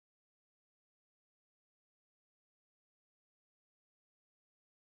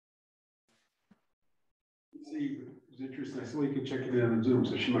Steve was interested. I saw you could check it in on Zoom,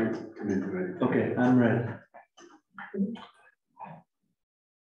 so she might come in today. Okay, I'm ready.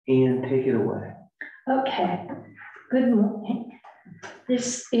 Ian, take it away. Okay, good morning.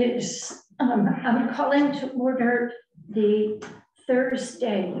 This is, I'm calling to order the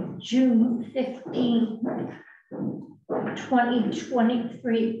Thursday, June 15,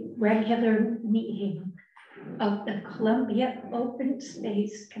 2023 regular meeting of the Columbia Open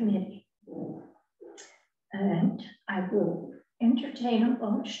Space Committee. And I will entertain a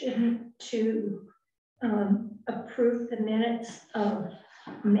motion to approve the minutes of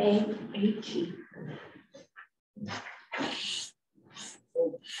May 18th.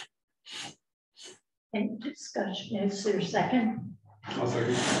 Any discussion? Is there a second? I'll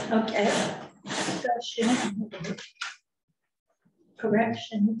second. Okay. Discussion.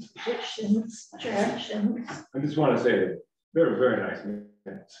 Corrections, additions, corrections. I just want to say they're very nice minutes.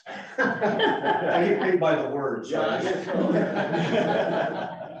 I get paid by the words. Yeah, I guess so.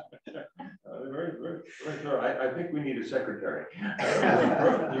 Very thorough. I think we need a secretary.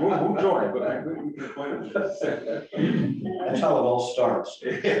 You won't join, but I think we can appoint a secretary. That's how it all starts.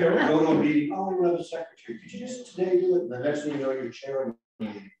 Go to a meeting, oh, we have a secretary. Did you just today do it? And the next thing you know, you're chairing.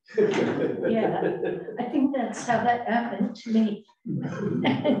 Yeah, I think that's how that happened to me.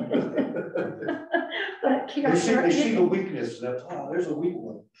 But They see the weakness. That's, oh, there's a weak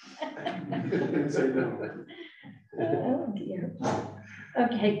one. Say no. Oh dear.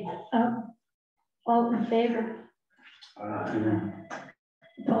 Okay. All in favor? Opposed?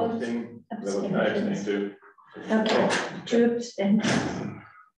 I abstain too. Okay, 2 abstentions.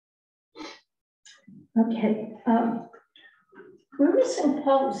 Okay. Where is St.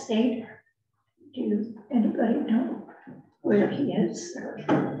 Paul State? Do anybody know where he is?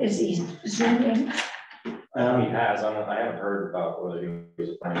 Is he zooming? He has. I haven't heard about whether he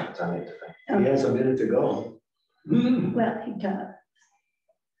was planning to tell me today. He has a minute to go. Well, he does.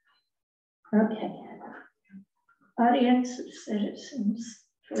 Okay. Audience of citizens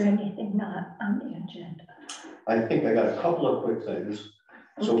for anything not on the agenda. I think I got a couple of quick things.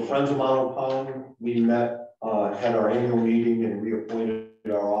 So Friends of Mountain Pond, we met, had our annual meeting and reappointed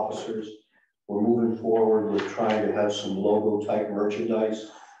our officers. We're moving forward with trying to have some logo type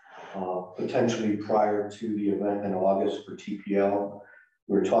merchandise, potentially prior to the event in August for TPL.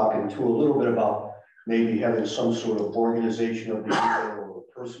 We're talking to a little bit about maybe having some sort of organization of the year or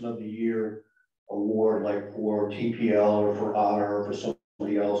person of the year award, like for TPL or for Honor or for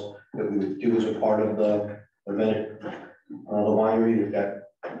somebody else that we would do as a part of the event, the winery, if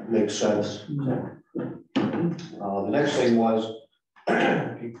that makes sense. The next thing was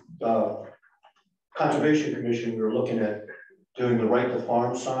Conservation Commission. We were looking at doing the Right to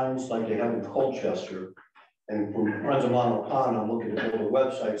Farm signs like they have in Colchester. And from Friends of Mountain Pond, I'm looking to build a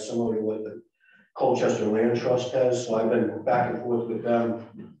website similar to what the Colchester Land Trust has. So I've been back and forth with them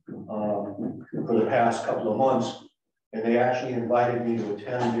for the past couple of months, and they actually invited me to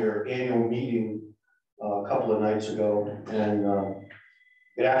attend their annual meeting a couple of nights ago, and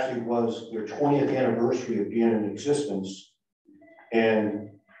it actually was their 20th anniversary of being in existence. And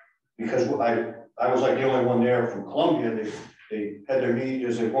because I was like the only one there from Columbia, they had their meeting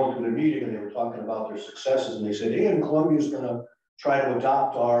as they were going through the meeting, and they were talking about their successes, and they said, hey, and Columbia's going to try to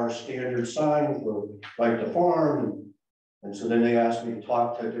adopt our standard sign for Right to Farm. And so then they asked me to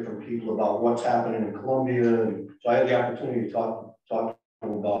talk to different people about what's happening in Columbia. And so I had the opportunity to talk to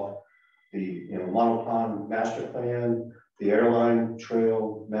them about the Mountain Pond Master Plan, the airline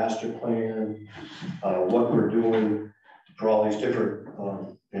trail master plan, what we're doing for all these different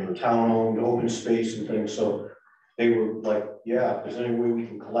town-owned open space and things. So they were like, yeah, if there's any way we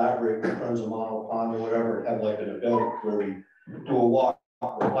can collaborate with Friends of Mountain Pond or whatever, have like an event where we do a walk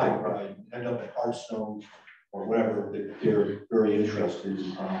or a bike ride, end up at Hearthstone or whatever that they're very interested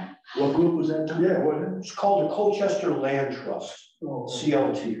in. What group was that? Yeah, well, it's called the Colchester Land Trust,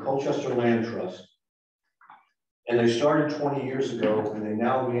 CLT, Colchester Land Trust. And they started 20 years ago, and they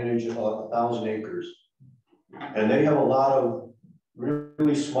now manage about 1,000 acres. And they have a lot of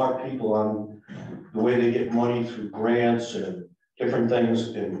really smart people on the way they get money through grants and different things,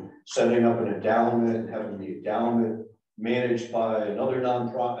 and setting up an endowment, having the endowment managed by another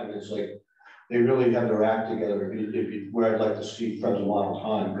nonprofit. And it's like, they really have their act together. Where I'd like to see Friends of Mountain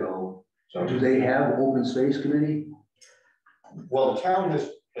Pond go. So, Do they have open space committee? well, the town has,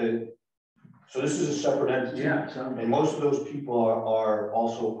 so this is a separate entity. Yeah. And most of those people are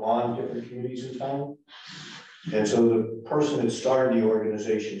also on different committees in town. And so the person that started the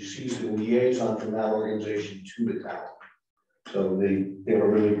organization sees the liaison from that organization to the town. So they were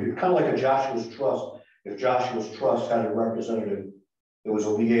really good, kind of like a Joshua's Trust. If Joshua's Trust had a representative, there was a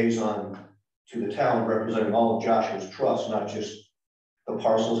liaison to the town representing all of Joshua's trusts, not just the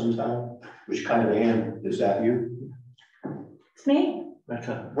parcels in town, which kind of Ann, is that you? It's me. That's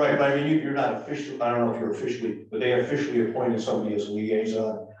a, Right, but I mean, you're not officially, I don't know if you're officially, but they officially appointed somebody as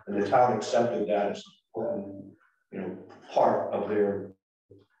liaison, and the town accepted that as, part of their,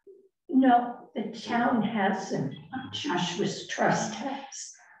 No, the town has, Joshua's Trust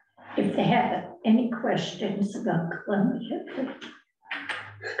has. If they have any questions about Columbia,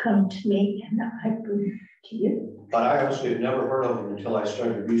 come to me and I bring to you. but I honestly had never heard of them until I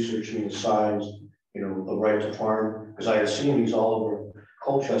started researching the signs, the right to farm, because I had seen these all over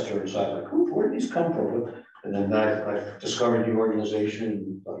Colchester, and so I was like, where did these come from? And then I discovered the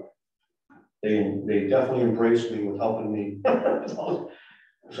organization, and they definitely embraced me with helping me.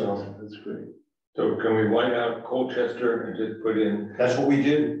 So That's great. So can we white out Colchester and just put in? that's what we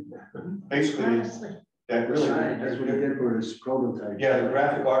did, basically, Honestly, that really. that's what he did for his prototype. Yeah, the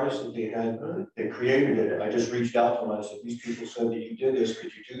graphic artist that they had, they created it, I just reached out to them, I said, these people said that you did this,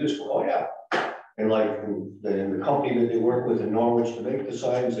 could you do this? Well, oh, yeah. And like, the company that they work with in Norwich to make the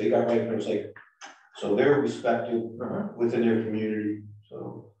signs, they got right, and it was like, so they're respected within their community,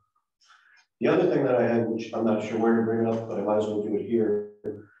 so. The other thing that I had, which I'm not sure where to bring up, but I might as well do it here,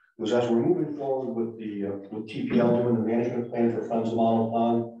 was as we're moving forward with with TPL doing the management plan for Friends of Monmouth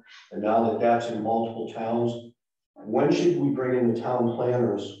Pond, and now that that's in multiple towns, when should we bring in the town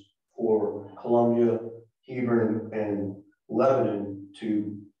planners for Columbia, Hebron, and Lebanon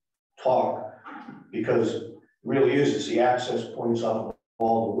to talk? Because it really is, it's the access points off of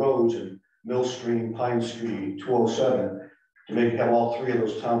all the roads and Mill Stream, Pine Street, 207, to have all three of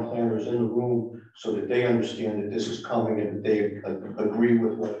those town planners in the room so that they understand that this is coming and that they agree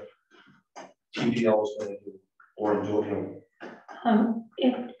with what TPL is going to do or do.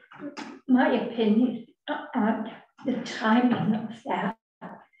 in my opinion on the timing of that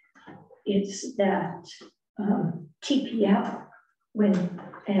is that TPL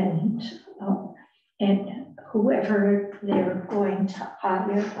and whoever they're going to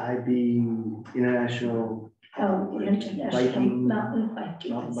hire, IB International. the International Viking- Mountain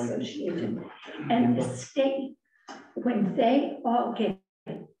Biking Mountain Biking. Association, and the state, when they all get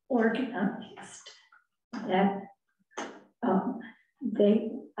organized, that they,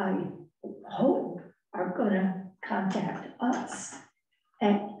 I hope, are gonna contact us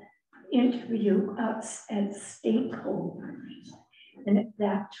and interview us as stakeholders. And at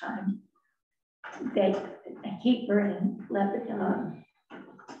that time, they, Hebron and Lebanon,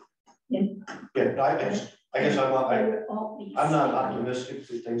 and Yeah, I guess they would all be. I'm not optimistic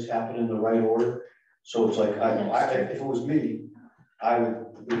that things happen in the right order. So it's like, if it was me, I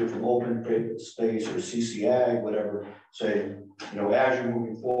would do it from open space or CC Ag, whatever, say, as you're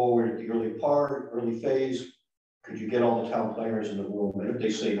moving forward at the early phase, could you get all the town planners in the room? And if they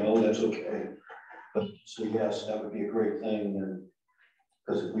say no, that's okay. But so yes, that would be a great thing. And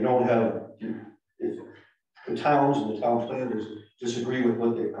because if we don't have, if the towns and the town planners disagree with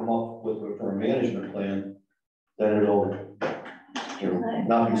what they've come up with for a management plan, then it'll,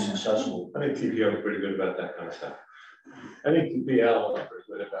 not be successful. I think TPL is pretty good about that kind of stuff. I think TPL is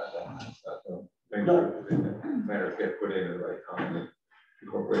good about that kind of stuff. So things matters get put in at the right time and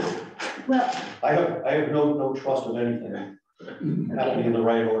incorporated. Well, I have no trust of anything happening in the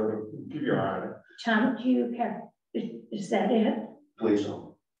right order, Keep your eye on it. Tom, do you have, is that it? please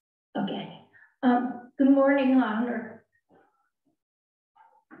don't. Okay. Good morning, Honor.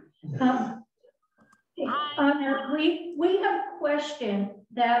 Honor, we have a question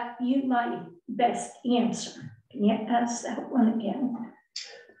that you might best answer. Can you ask that one again?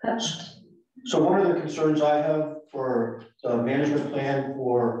 So one of the concerns I have for the management plan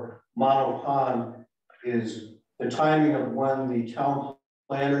for Monmouth Pond is the timing of when the town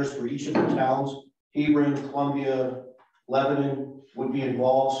planners for each of the towns, Hebron, Columbia, Lebanon, would be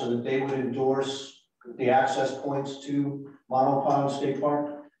involved so that they would endorse the access points to Monmouth Pond State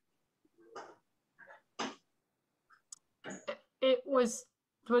Park. Was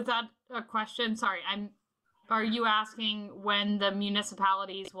that a question? Sorry, are you asking when the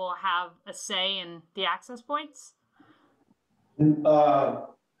municipalities will have a say in the access points? And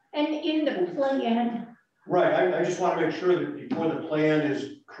in the plan. Right, I just want to make sure that before the plan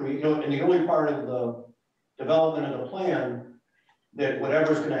is created, in the early part of the development of the plan, that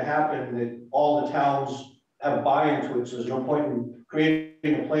whatever's going to happen, that all the towns have buy-in to it. So there's no point in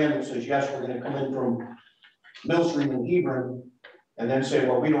creating a plan that says, yes, we're going to come in from Mill Stream and Hebron, and then say,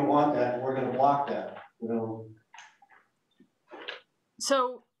 well, we don't want that, and we're going to block that,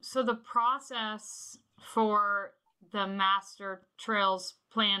 So the process for the master trails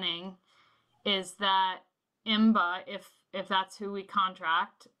planning is that IMBA, if that's who we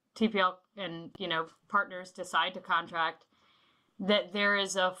contract, TPL and, partners decide to contract, that there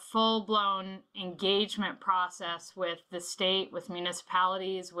is a full-blown engagement process with the state, with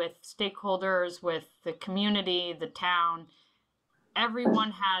municipalities, with stakeholders, with the community, the town.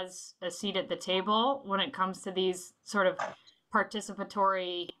 Everyone has a seat at the table when it comes to these sort of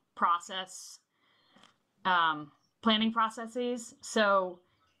participatory process, planning processes. So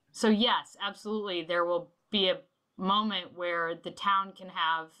yes, absolutely, there will be a moment where the town can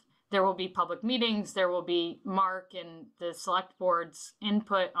there will be public meetings, there will be Mark and the select board's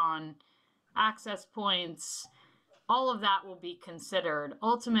input on access points. All of that will be considered.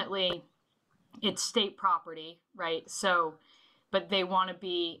 Ultimately, it's state property, right? So, but they want to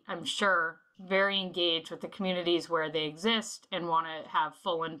be, I'm sure, very engaged with the communities where they exist and want to have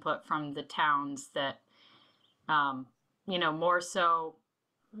full input from the towns that, more so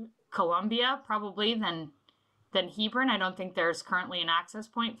Columbia probably than Hebron. I don't think there's currently an access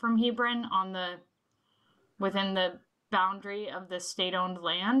point from Hebron within the boundary of the state-owned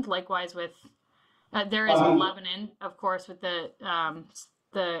land. Likewise with, there is Lebanon, of course, with the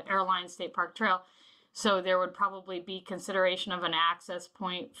Airline State Park Trail. So there would probably be consideration of an access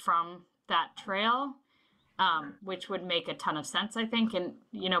point from that trail, which would make a ton of sense, I think. And,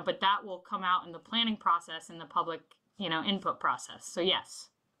 but that will come out in the planning process and the public, input process. So yes.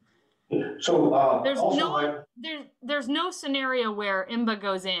 So There's no scenario where IMBA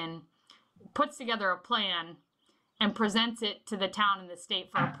goes in, puts together a plan, and presents it to the town and the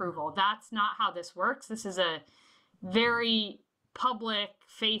state for approval. That's not how this works. This is a very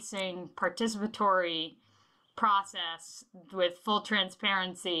public-facing, participatory process with full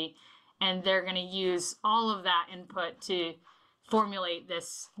transparency, and they're going to use all of that input to formulate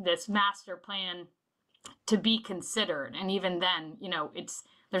this master plan to be considered. And even then,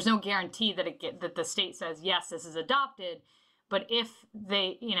 there's no guarantee that the state says, yes, this is adopted. But if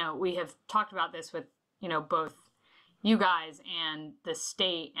they, we have talked about this with, both you guys and the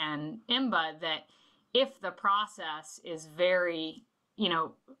state and IMBA, that if the process is very,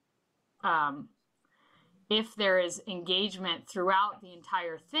 if there is engagement throughout the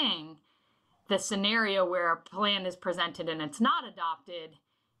entire thing, the scenario where a plan is presented and it's not adopted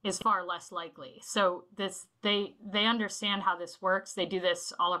is far less likely. So they understand how this works. They do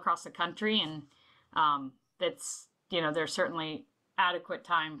this all across the country, and there's certainly adequate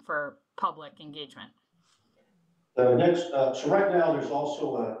time for public engagement. The next, so right now there's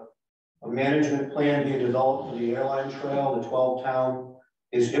also a management plan being developed for the airline trail, the 12 town.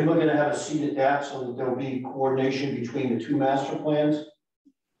 Is IMBA going to have a seat at that so that there'll be coordination between the two master plans?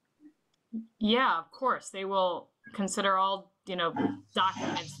 Yeah, of course. They will consider all,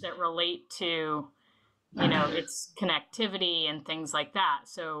 documents that relate to, its connectivity and things like that.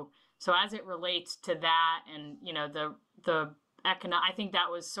 So as it relates to that and, I think that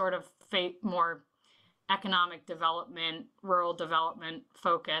was sort of more economic development, rural development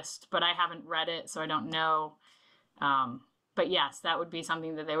focused, but I haven't read it, so I don't know. But yes, that would be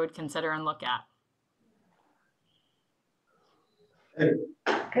something that they would consider and look at.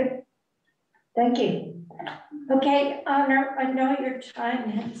 Good. Thank you. Okay, Honor, I know your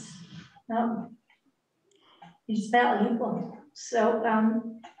time is valuable. So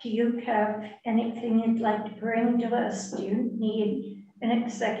do you have anything you'd like to bring to us? Do you need an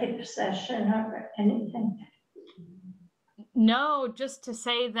executive session or anything? No, just to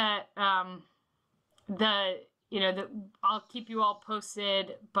say that I'll keep you all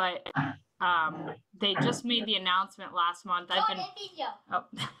posted, but they just made the announcement last month. Oh,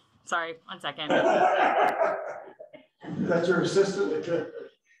 sorry, 1 second. That's your assistant.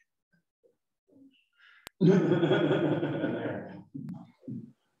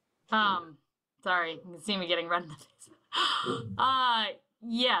 Sorry, you can see me getting red in the face.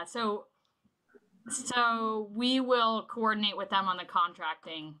 Yeah, so we will coordinate with them on the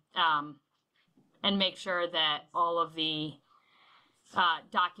contracting, and make sure that all of the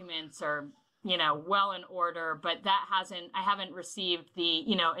documents are, well in order, but I haven't received the,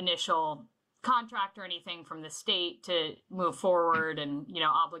 initial contract or anything from the state to move forward and,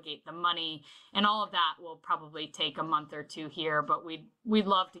 obligate the money, and all of that will probably take a month or two here, but we'd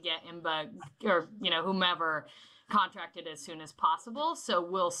love to get IMBA or, whomever contracted as soon as possible. So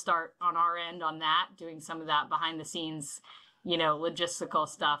we'll start on our end on that, doing some of that behind the scenes, logistical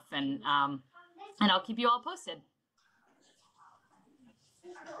stuff, and I'll keep you all posted.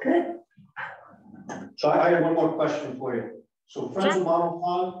 Good. So I have one more question for you. So Friends of Monroe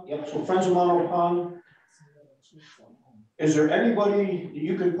Pond, so Friends of Monroe Pond, is there anybody that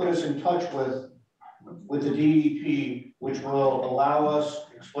you could put us in touch with the DEP, which will allow us,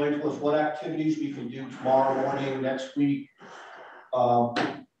 explain to us what activities we can do tomorrow morning, next week,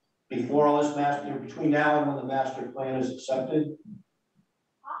 before all this master, between now and when the master plan is accepted?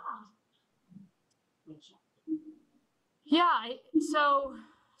 Yeah,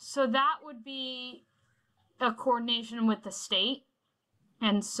 so that would be a coordination with the state.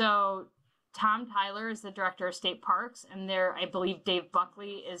 And so Tom Tyler is the director of state parks, and there, I believe Dave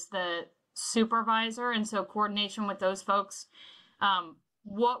Buckley is the supervisor. And so coordination with those folks.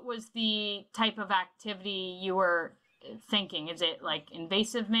 What was the type of activity you were thinking? Is it like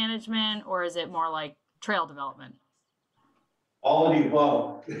invasive management, or is it more like trail development? All of the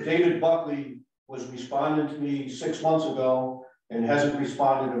above. David Buckley was responding to me 6 months ago and hasn't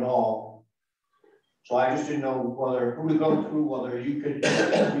responded at all. So I just didn't know who to go through, whether you could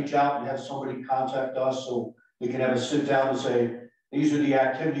reach out and have somebody contact us so we can have a sit down and say, these are the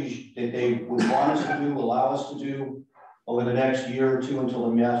activities that they would want us to do, allow us to do over the next year or two until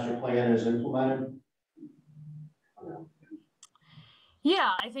the master plan is implemented.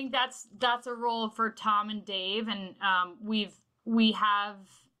 Yeah, I think that's a role for Tom and Dave, and we have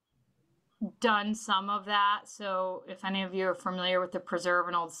done some of that. So if any of you are familiar with the preserve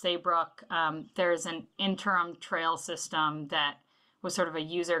in Old Saybrook, there's an interim trail system that was sort of a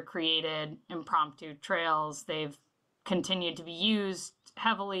user created impromptu trails. They've continued to be used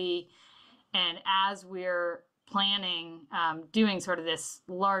heavily, and as we're planning, doing sort of this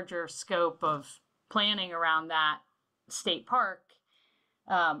larger scope of planning around that state park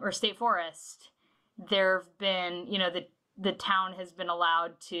or state forest, there have been, the town has been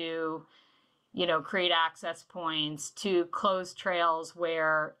allowed to, create access points, to close trails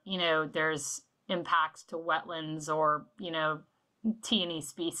where, there's impacts to wetlands or, T&E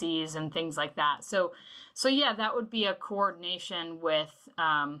species and things like that. So yeah, that would be a coordination with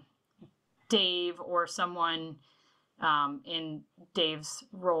Dave or someone in Dave's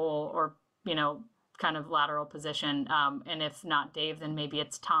role or, kind of lateral position. And if not Dave, then maybe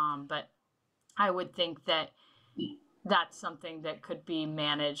it's Tom. But I would think that that's something that could be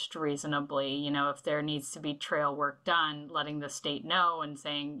managed reasonably. If there needs to be trail work done, letting the state know and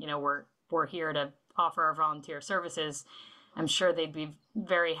saying, we're here to offer our volunteer services. I'm sure they'd be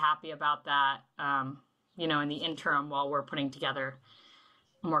very happy about that, in the interim while we're putting together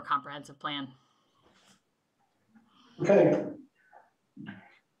a more comprehensive plan. Okay.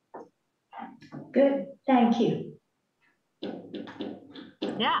 Good, thank you.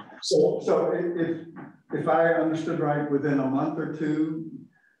 Yeah. So if I understood right, within a month or two,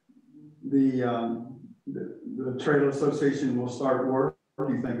 the Trail Association will start work,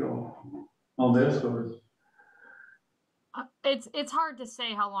 do you think, on this, or? It's hard to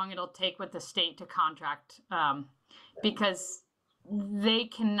say how long it'll take with the state to contract, because they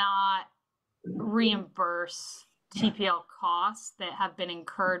cannot reimburse TPL costs that have been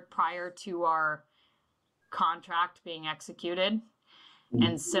incurred prior to our contract being executed.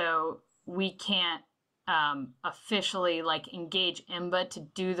 And so we can't officially engage IMBA to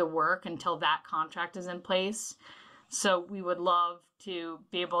do the work until that contract is in place. So we would love to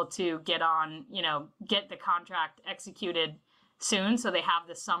be able to get the contract executed soon, so they have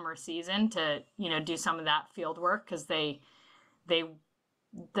the summer season to, do some of that field work, because the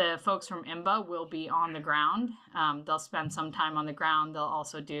folks from IMBA will be on the ground. They'll spend some time on the ground. They'll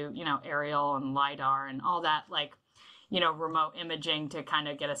also do, aerial and LiDAR and all that, remote imaging to kind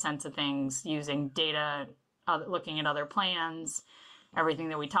of get a sense of things using data, looking at other plans, everything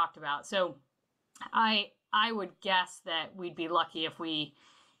that we talked about. So I would guess that we'd be lucky if we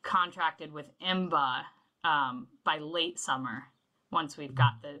contracted with IMBA by late summer, once we've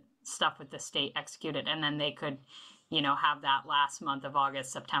got the stuff with the state executed, and then they could, have that last month of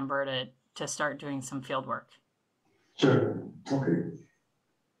August, September to start doing some field work. Sure, okay.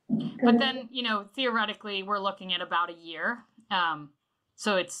 But then, theoretically, we're looking at about a year.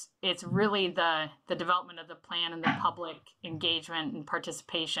 So it's really the development of the plan and the public engagement and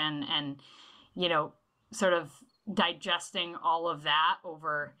participation and, sort of digesting all of that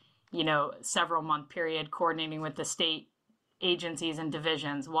over, several month period, coordinating with the state agencies and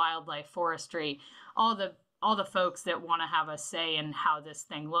divisions, wildlife, forestry, all the folks that want to have a say in how this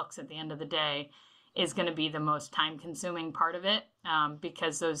thing looks at the end of the day is going to be the most time consuming part of it,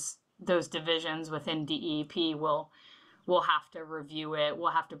 because those divisions within DEP will have to review it.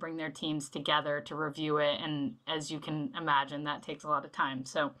 We'll have to bring their teams together to review it. And as you can imagine, that takes a lot of time.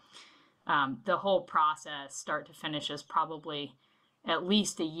 So the whole process, start to finish, is probably at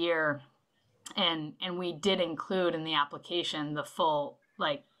least a year. And we did include in the application the full,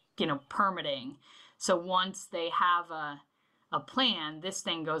 permitting. So once they have a plan, this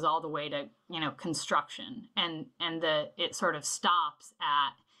thing goes all the way to, construction, and it sort of stops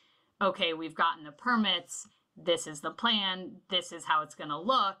at, okay, we've gotten the permits, this is the plan, this is how it's going to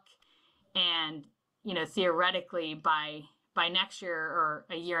look. And, you know, theoretically by next year or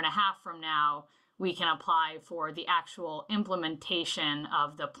a year and a half from now, we can apply for the actual implementation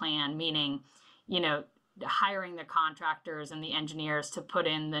of the plan, meaning, you know, hiring the contractors and the engineers to put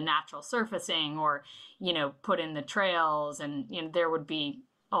in the natural surfacing or, you know, put in the trails. And, you know, there would be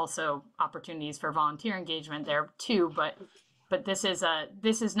also opportunities for volunteer engagement there too. But this is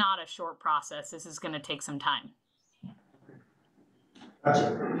not a short process. This is going to take some time.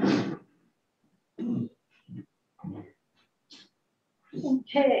 Gotcha.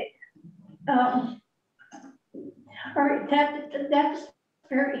 Okay. All right, that's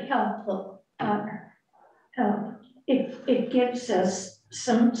very helpful. It gives us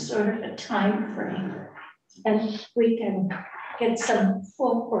some sort of a time frame, and we can get some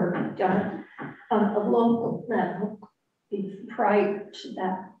full work done on the local level prior to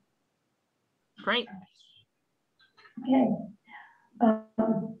that. Great. Okay.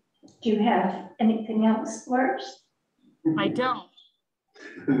 Do you have anything else for us? I don't.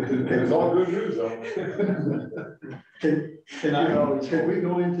 It's all good news though. Can we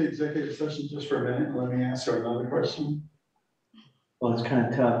go into executive session just for a minute? Let me ask her another question. Well, it's kind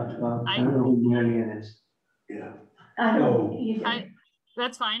of tough. I don't know who Mary Ann is. Yeah. I don't either.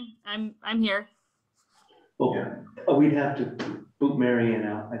 That's fine. I'm here. Oh, we'd have to boot Mary Ann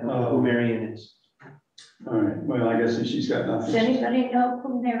out. I don't know who Mary Ann is. All right, well, I guess she's got Does nothing. anybody know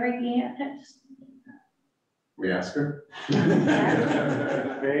who Mary Ann is? We ask her.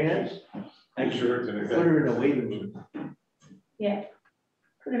 Mary Ann? I'm sure it's an Put executive. her in a waiting room. Yeah.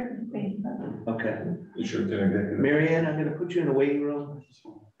 Put her in the waiting room. Okay. You sure it's an executive? Mary Ann, I'm gonna put you in a waiting room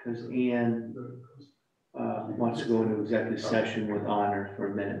because Ann wants to go into executive session with Honor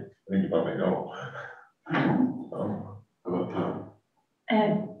for a minute. I think you probably know. About Tom.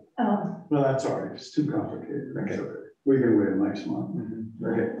 And Well, that's all right, it's too complicated. Okay. So we can wait next month.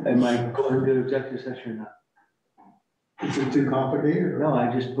 Okay. Am I going to executive session or not? Is it too complicated? or- No,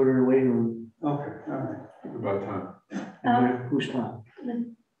 I just put her in a waiting room. Okay, all right. About Tom. And who's Tom?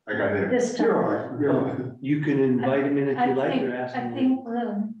 I got him. this You're all time, right. You're all right. You can invite him in if you like think, or ask I him. think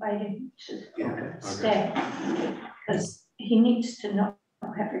we'll invite him to Okay. stay, because he needs to know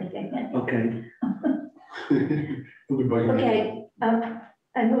everything. Okay. Okay,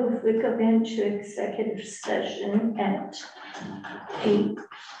 I move we go into executive session at 8,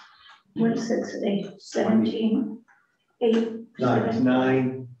 what is it today, 17? 8, It's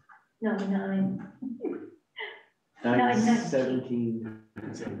 9, no, 9. 9:17.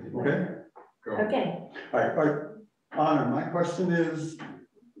 Okay, Go. Okay, all right. Honor, my question is,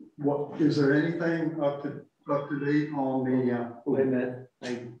 what, is there anything up to date on the, Wait a minute, I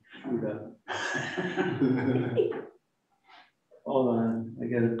screwed up. Hold on, I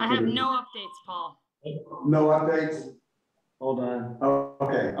gotta. I have no updates, Paul. no updates? Hold on, Oh,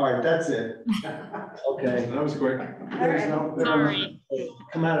 okay, all right, that's it. okay, That was quick. There's no- Sorry.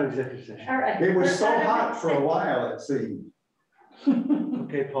 come out of executive session. all right. It was so hot for a while, it seemed.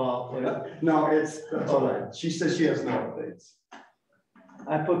 Okay, Paul, No, that's all right. She says she has no updates.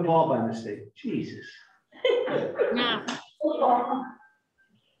 I put Paul by mistake, Jesus. Yeah.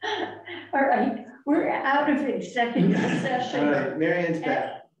 All right, we're out of executive All session right, Mary Ann's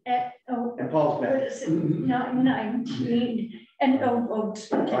back, at, and Paul's what back. is it, 9:19, and no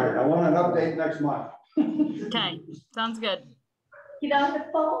votes. All right, I want an update next month. Okay. Sounds good. Get on the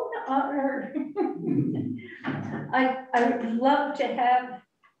phone, Honor. I would love to have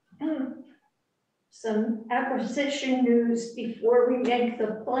some acquisition news before we make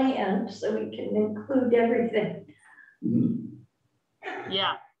the plan, so we can include everything.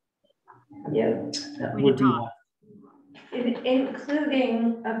 Yeah. Yeah, That We would can be talk.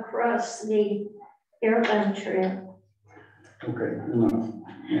 including across the airline trail. Okay, enough.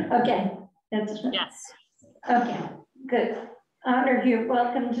 Okay, that's, Yes. okay, good. Honor, you're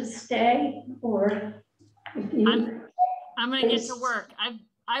welcome to stay, or if you, I'm gonna get to work.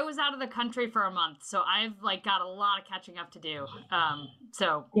 I was out of the country for a month, so I've like got a lot of catching up to do.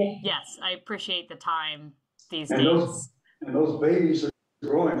 So Yeah. yes, I appreciate the time these And days. those babies are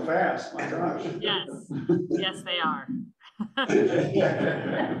growing fast, my gosh. Yes, yes, they are. All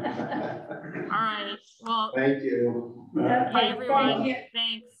right. Well, Thank you. bye okay, everyone. thank you.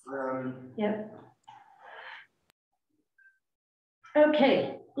 Thanks. Yep.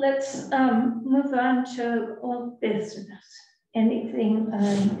 Okay, let's move on to old business. Anything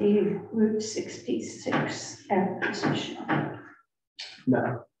on the Route 66 acquisition?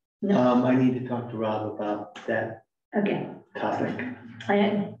 No, No. I need to talk to Rob about that Okay, topic.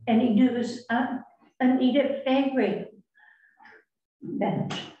 and any news on Anita Favorite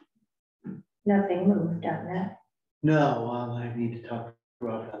bench? Nothing moved on that. No, I need to talk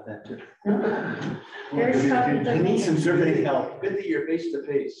Rob about that too. There's probably I need some survey help. Good that you're face to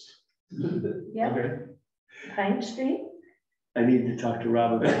face. Yeah, Pine Street. I need to talk to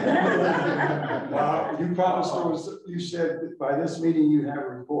Rob about that. You promised you said that by this meeting you have a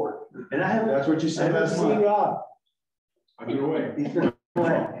report. And I haven't, That's what you I said haven't last seen month. Rob. Underway. He's been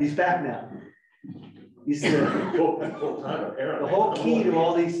away. He's back now. He's Full time, apparently. the whole key to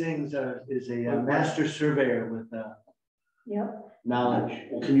all these things is a master surveyor with Yep, knowledge.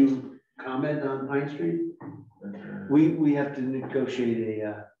 Can you comment on Pine Street? We have to negotiate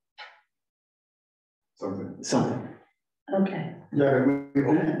a something. okay. Yeah, we've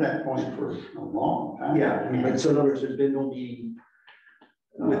been at that point for a long time. Yeah, but so in other words, there's been no meeting.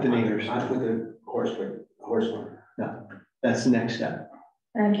 With the neighbors. With the horseman. No, that's the next step.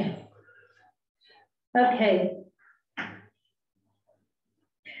 Okay. Okay.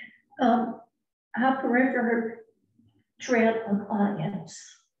 Hop River Trail Alliance,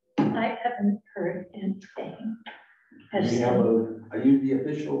 I haven't heard anything. Has Are you the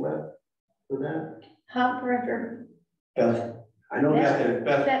official rep for that? Hop River, Beth, I know that,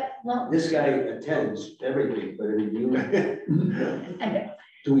 that long, this guy attends everything, but I mean, you, and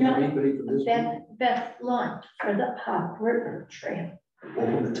do we have No, anybody from this? Beth Lunt for the Hop River Trail.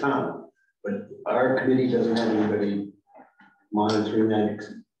 From the town, but our committee doesn't have anybody monitoring that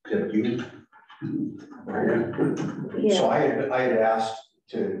except you. Yeah, so I had asked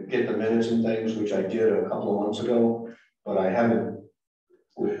to get the minutes and things, which I did a couple of months ago, but I haven't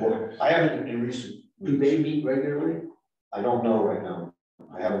in recent. Do they meet regularly? I don't know right now.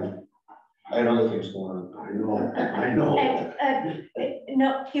 I had other things going on. I know.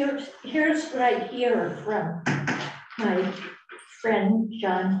 no, here's what I hear from my friend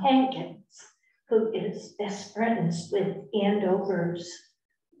John Hankins, who is best friends with Andover's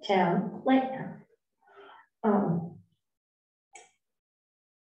town planner.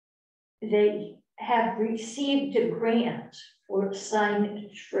 They have received a grant for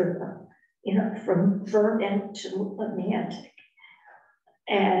signage for the, from Vernon to Atlantic.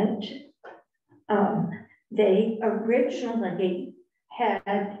 And they originally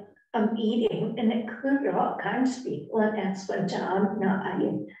had a meeting and it included all kinds of people, and that's when Tom and I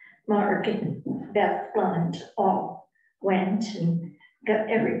and Mark and Beth Lund all went and got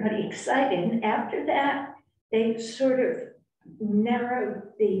everybody excited. And after that, they sort of narrowed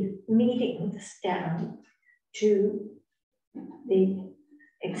the meetings down to the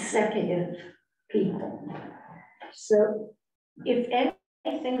executive people. So if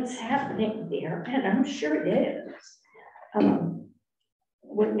anything's happening there, and I'm sure it is,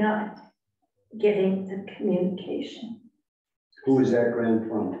 we're not getting the communication. Who is that grant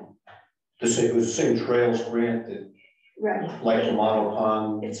from? It was the same trails grant that, Right. like the Model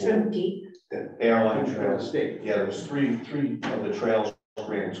Pond. It's from deep. The airline Trail trails. State. Yeah, there was three of the trails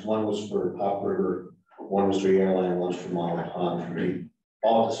grants. One was for Hop River, one was for the airline, one was for Model Pond.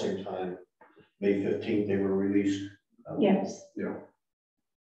 All at the same time. May 15th, they were released. Yes. Yeah.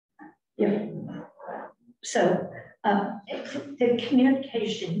 Yeah. So the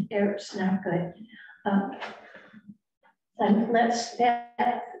communication there is not good. Unless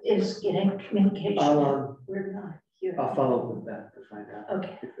Beth is getting communication, we're not here. I'll follow up with that to find out.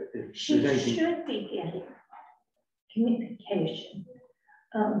 Okay. If She there's anything. should be getting communication.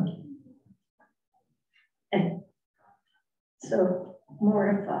 And so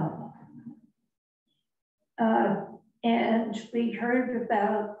more to follow. And we heard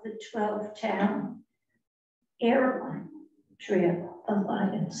about the 12-town airline trail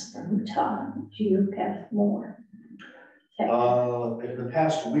alliance from Tom. Do you have more? In the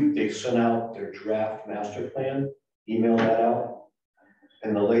past week, they sent out their draft master plan, emailed that out.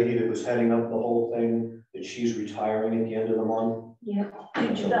 And the lady that was heading up the whole thing, that she's retiring at the end of the month. Yeah.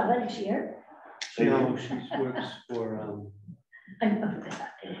 Did you volunteer? No, she works for I know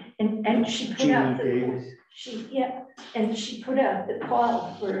that. And she put out the, she put out the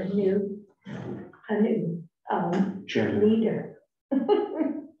call for a new chairman. leader.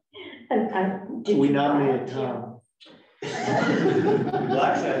 And We nominated Tom. Well,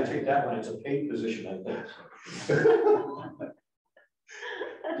 actually, I take that one, it's a paid position, I think.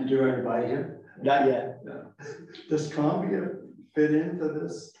 Did you ever buy him? Not yet. Does Columbia fit into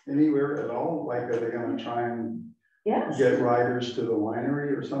this anywhere at all? Like, are they gonna try and Yes. get riders to the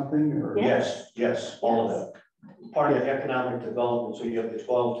winery or something, or? Yeah. Yes, all of that. Part of the economic development, so you have the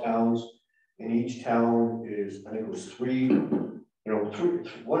 12 towns, and each town is, I think it was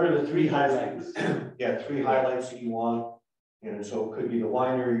what are the three highlights? Yeah, 3 highlights that you want, and so it could be the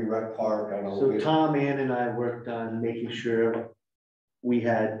winery, rec park, I don't know. So Tom, Ann, and I worked on making sure we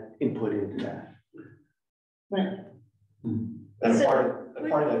had input into that. Right. And So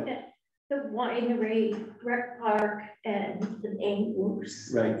part of that, the winery, rec park, and the main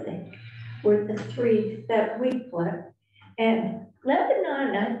Moose, I Right. think, were the three that we put. And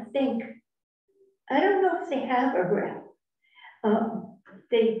Lebanon, I think, I don't know if they have a rep.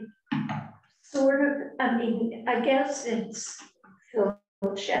 They sort of, I mean, I guess it's Phil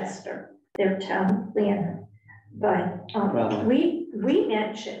Chester, their town planner. But Probably. we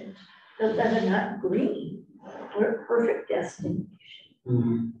mentioned the Lebanon Green, were a perfect destination.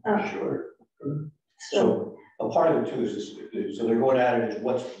 sure. So, A part of it too is this, so they're going at it is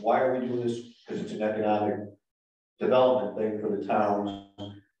why are we doing this? Because it's an economic development thing for the towns.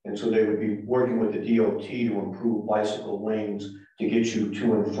 And so they would be working with the DOT to improve bicycle lanes to get you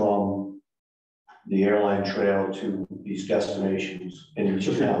to and from the airline trail to these destinations in each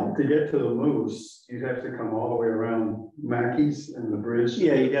town. To get to the Moose, you'd have to come all the way around Mackey's and the bridge.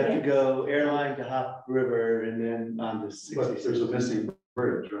 Yeah, you'd have to go airline to Hop River and then on to But 66. there's a missing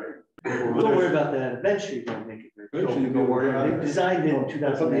bridge, right? Don't worry about that. Eventually they'll make it. Eventually they'll worry about it. They designed it in From the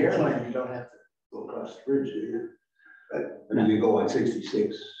 2018. airline, you don't have to go across the bridge, do you? I mean, you go on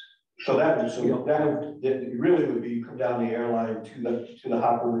 66. So that really would be, you come down the airline to the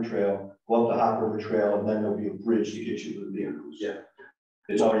Hop River Trail, go up the Hop River Trail, and then there'll be a bridge to get you to the vehicles. Yeah.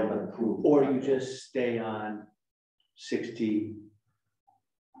 It's already been approved. Or you just stay on 60,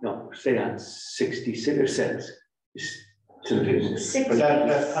 no, stay on 66 or 6. Just to the business. But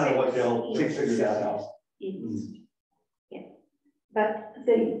that's kind of what they'll figure that out. Yeah, but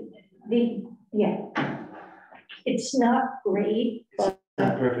it's not great, but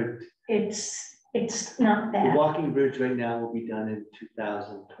Not perfect. it's not The bad. walking bridge right now will be done in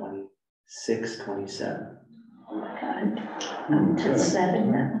 2026, 27. God, to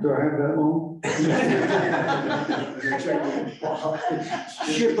 7 now. Do I have that long?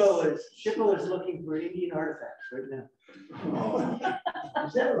 Shippo is looking for Indian artifacts right now.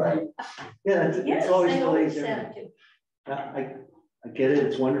 Is that right? Yeah, it's Yes, always they delays always there. have to. I get it,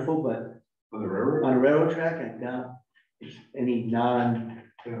 it's wonderful, but On the river? on a railroad track, I doubt if any Yeah,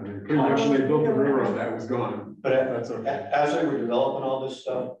 pretty much when they built the railroad, that was gone. But That's okay. as they were developing all this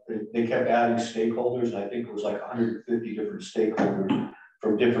stuff, they kept adding stakeholders, and I think it was like 150 different stakeholders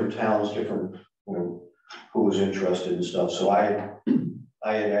from different towns, different, who was interested in stuff. So I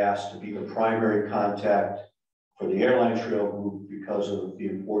had asked to be the primary contact for the airline trail group because of the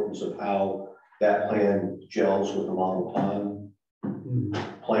importance of how that plan gels with the Model Pond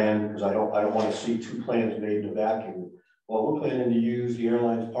plan, because I don't want to see two plans made in a vacuum. Well, we're planning to use the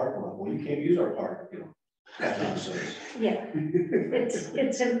airline's parking lot. Well, you can't use our parking, That's nonsense. Yeah,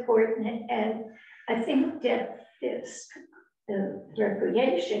 it's important, and I think that the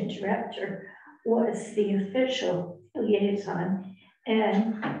recreation director was the official liaison,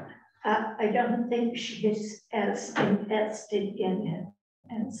 and I don't think she is as invested in it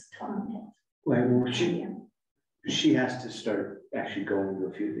as Tom is. Well, she has to start actually going to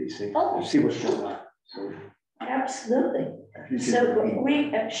a few of these things, Oh. see what's going on. So Absolutely. you can-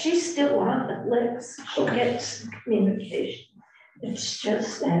 So she's still on the list. She Okay. gets communication. It's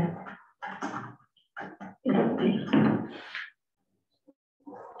just that,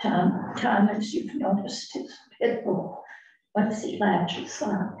 Tom, as you've noticed, is pit bull. Once he latches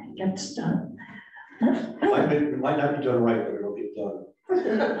on, it gets done. It might not be done right, but it'll get done.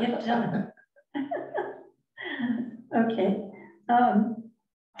 Get done. Okay.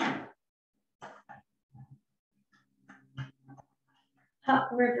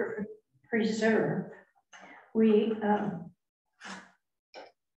 Hot River Preserve, we,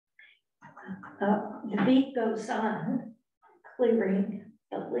 the beat goes on clearing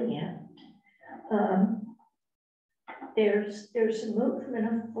the land. There's a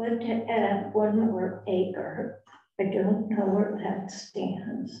movement afoot to add 1 more acre. I don't know where that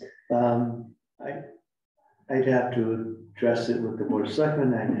stands. I'd have to address it with the board of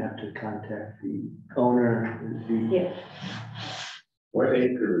selectmen, I'd have to contact the owner. Yeah, What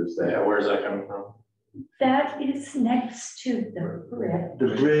acre is that? Where's that coming from? that is next to the bridge.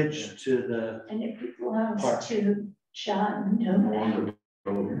 The bridge to the, And it belongs Park. to John Nolan,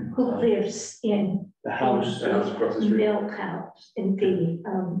 who lives in the house. The house across the street. Mill House, in the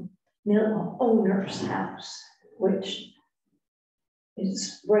mill owner's house, which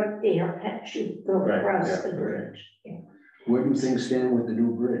is right there as you go Right, across yeah, the right. bridge. Where do things stand with the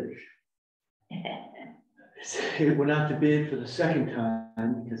new bridge? It went out to bid for the second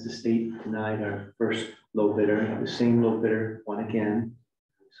time because the state denied our first low bidder. The same low bidder won again.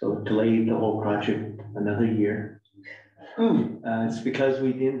 So it delayed the whole project another year. It's because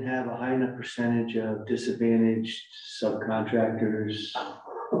we didn't have a high enough percentage of disadvantaged subcontractors.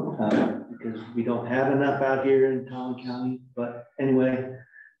 because we don't have enough out here in Collin County, but anyway,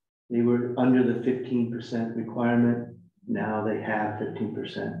 they were under the 15% requirement. Now they have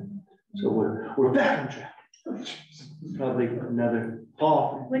 15%. So we're back on track. Probably another,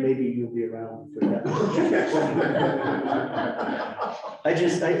 Paul, maybe you'll be around for that.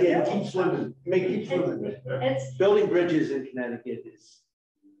 It keeps swimming, keep swimming. It's, Building bridges in Connecticut is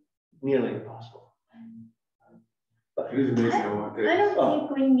nearly impossible. I don't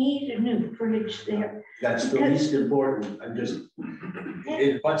think we need a new bridge there. That's the least important. I'm just,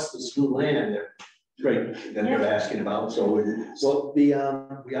 it butts the school land there. Right. That they're asking about, so Well, we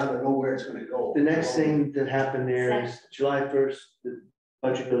ought to know where it's gonna go. the next thing that happened there is July 1st, the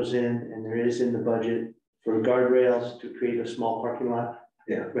budget goes in, and there is in the budget for guardrails to create a small parking lot.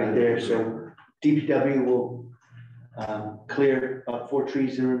 Yeah. Right there, so DPW will clear up 4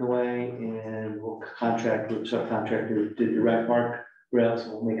 trees that are in the way, and we'll contract with subcontractor to direct park rails,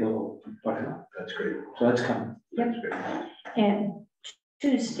 and we'll make a little parking lot. That's great. So that's coming. That's great. And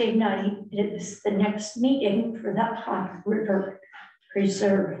Tuesday night is the next meeting for the Hot River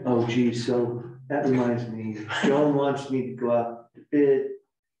Preserve. Oh geez, so that reminds me, Joan wants me to go out to bid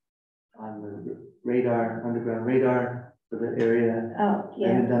on the radar, underground radar for the area. Oh, I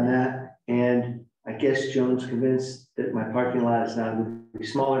haven't yeah. done that, and I guess Joan's convinced that my parking lot is now going to be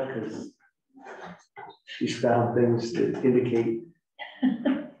smaller because she's found things that indicate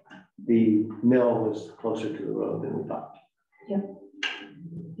the mill was closer to the road than we thought.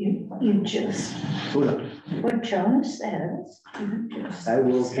 You just, Who knows? what Joan says, you just I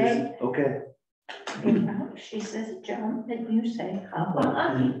will say, okay. you know, she says, Joan, and you say, ha.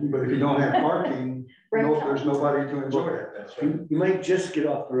 But if you don't have parking, Right. there's nobody to enjoy it. That's right. You might just get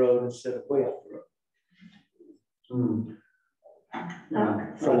off the road instead of way off the road.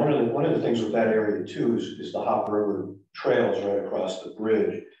 So one of the things with that area too is the Hop River trails right across the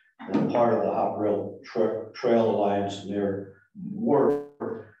bridge. And part of the Hop River Trail Alliance and their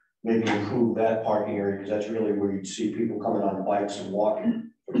work, maybe improve that parking area, because that's really where you'd see people coming on bikes and walking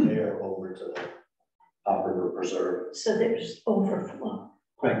from there over to the Hop River Preserve. So there's overflow.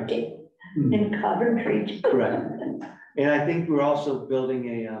 Right. In Coventry. Correct. And I think we're also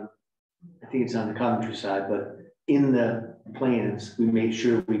building a, I think it's on the Coventry side, but in the plans, we made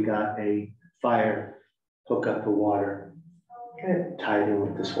sure we got a fire hookup for water Good. tied in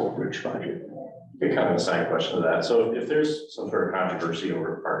with this whole bridge project. Kind of a side question to that. So if there's some sort of controversy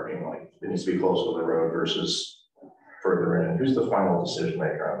over parking, like it needs to be close to the road versus further in, who's the final decision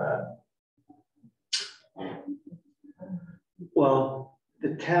maker on that? Well,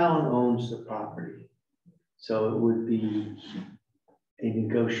 the town owns the property, so it would be a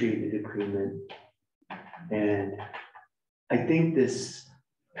negotiated agreement. And I think this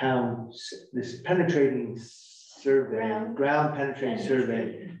penetrating survey, ground penetrating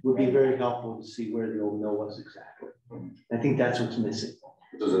survey would be very helpful to see where the old mill was exactly. I think that's what's missing.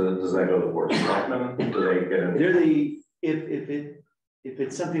 Does that go to the board of selectmen? Do they get in? They're the, if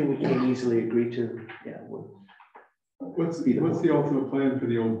it's something we can easily agree to, yeah. What's the ultimate plan for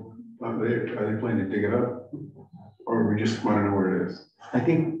the old, are they planning to dig it up? Or we just want to know where it is? I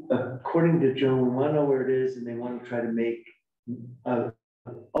think according to Joan, we want to know where it is, and they want to try to make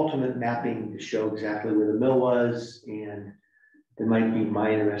ultimate mapping to show exactly where the mill was, and there might be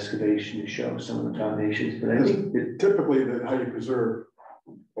minor excavation to show some of the foundations, but I think that, Typically, how you preserve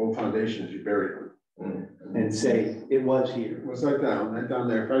old foundations, you bury them. and say it was here. What's that down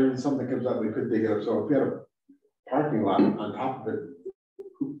there? If something comes up, we could dig it up. So if we had a parking lot on top of it,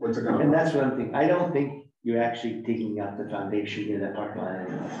 what's it gonna? And that's what I'm thinking. I don't think you're actually digging out the foundation in that parking lot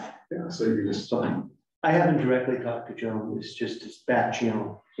anymore. Yeah, so you just. So I haven't directly talked to Joan. It's just this back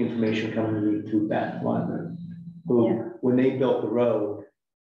channel information coming to me through that one. Who, when they built the road,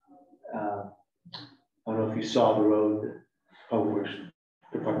 I don't know if you saw the road, the Public Works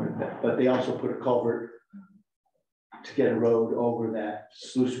Department, but they also put a culvert to get a road over that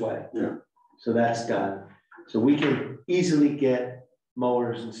sluiceway. Yeah. So that's done. So we can easily get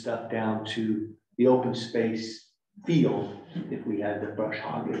mowers and stuff down to the open space field if we had the brush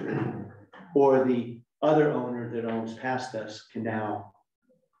hog it. Or the other owner that owns past us can now,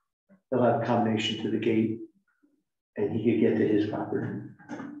 they'll have a combination to the gate and he could get to his property.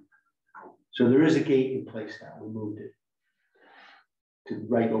 So there is a gate in place now. We moved it to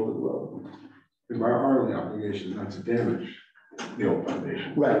right over the road. Our only obligation is not to damage the old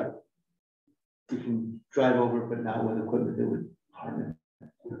foundation. Right. You can drive over, but not with equipment that would harm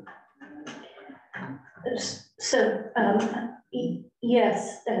it. So,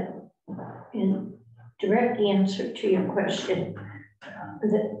 yes, in direct answer to your question,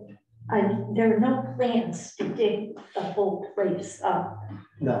 that there are no plans to dig the whole place up.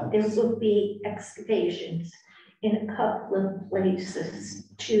 No. There will be excavations in a couple of places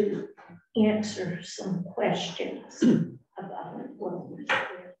to answer some questions about what was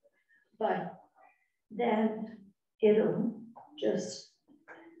there. But then it'll just,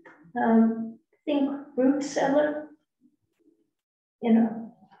 think root cellar, you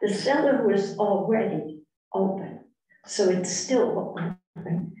know, the cellar was already open, so it's still open.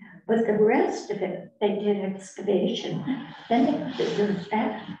 But the rest of it, they did excavation, then they have to do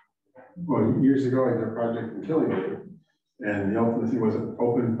that. Well, years ago, I did a project in Killington, and the ultimate thing was an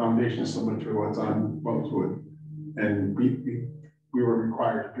open foundation similar to what's on Rosewood. And we were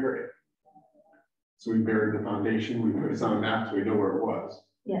required to bury it. So we buried the foundation, we put it on a map so we know where it was.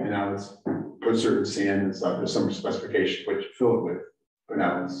 Yeah. And now it's put certain sand and stuff, there's some specification what you fill it with. But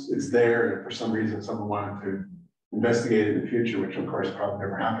now it's there, and for some reason, someone wanted to investigate it in the future, which of course probably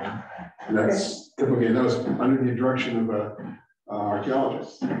never happened. And that's typically, that was under the direction of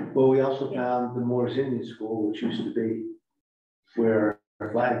archaeologists. Well, we also found the Moores Indian School, which used to be where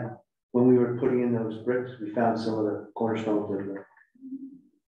our flag, when we were putting in those bricks, we found some of the cornerstones of the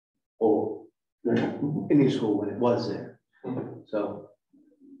old Indian School when it was there. So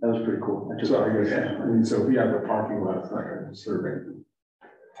that was pretty cool. So I guess, I mean, so if we have the parking lot, it's not going to survey.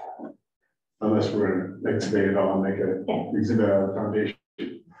 Unless we're gonna excavate it all and make a exhibit out of the foundation.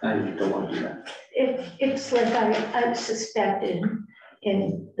 I don't want to do that. It's like I suspected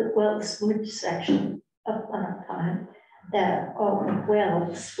in the Wellswood section of Bonaparte that all the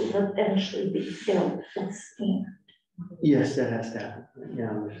wells will eventually be filled with sand. Yes, that has to happen.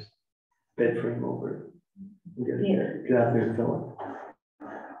 Yeah, there's bed frame over it. Get out there and fill it.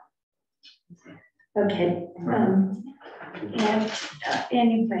 Okay, and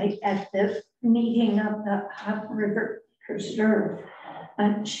anyway, at the meeting of the Hot River Preserve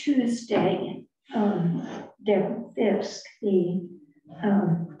on Tuesday, Deb Fisk, the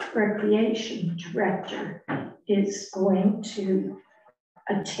recreation director, is going to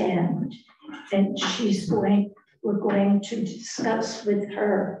attend, and we're going to discuss with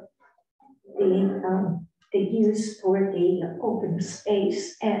her the use for the open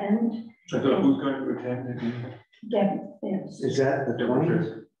space, and I thought who's going to attend? Deb Fisk. Is that the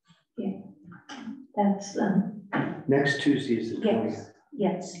 20th? Yeah, that's, Next Tuesday is the 20th.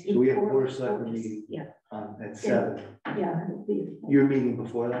 yes. So we have before- Board of Selectmen meeting. Yeah, At 7. yeah. It'll be Your meeting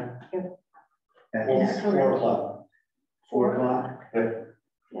before that? Yep. At Yeah. 4 o'clock. 4 o'clock? Yeah.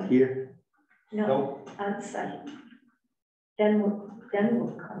 Here? No, on site. Then we'll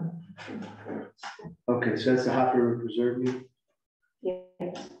come. Okay, so that's the Hot River Preserve meeting?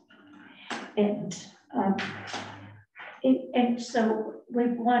 Yes. And so we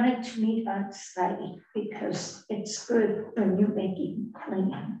wanted to meet on site because it's good when you're making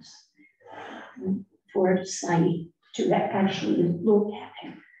plans for a site to actually look at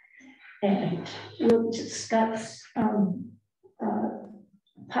it. And we'll discuss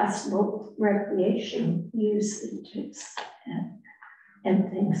possible recreation usages and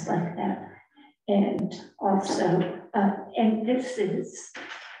things like that. And also, and this is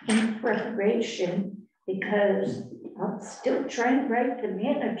in preparation because I'm still trying to write the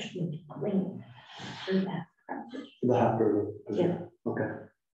management plan for that project. The Hot River. Yeah. Okay.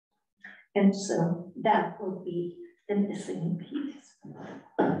 And so that will be the missing piece.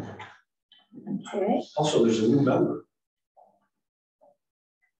 Okay. Also, there's a new member.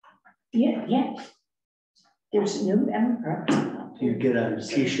 Yeah, yes. There's a new member. You get a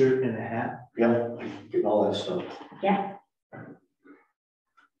t-shirt and a hat? Yeah, getting all that stuff. Yeah.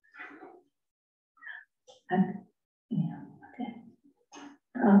 Yeah, okay.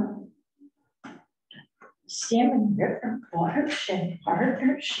 Salmon River Watershed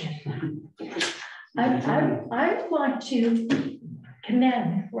Partnership. I want to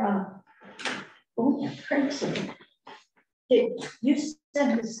commend Rob, the principal. Did you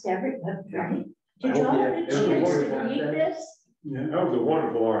send this to everyone, right? Did you all have a chance to read this? Yeah, that was a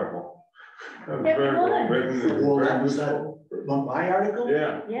wonderful article. That was It very well was. written. Well, that was that, my article?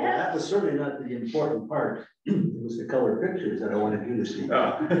 Yeah. Well, Yeah. that was certainly not the important part. It was the color pictures that I wanted you to see.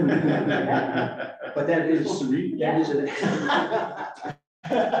 Oh. But that is, that is an.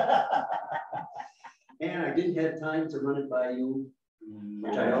 And I didn't have time to run it by you,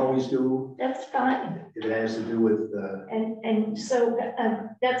 which I always do, That's fine. if it has to do with, And so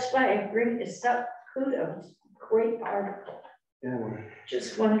that's why I bring this up. Kudos, great article, yeah, well,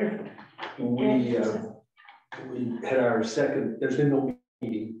 just wonderful. we had our second, there's been no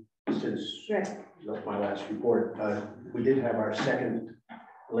meeting since Right. that's my last report. We did have our second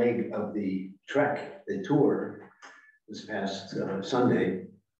leg of the trek, the tour, this past Sunday.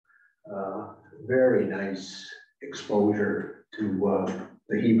 Very nice exposure to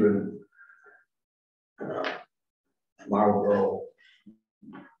the Hebron, Marlboro,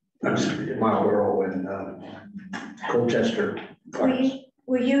 and Colchester.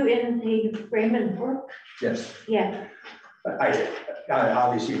 Were you in the Raymond Brook? Yes. Yeah. I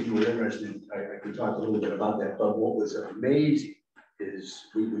obviously, if you were interested, I could talk a little bit about that, but what was amazing is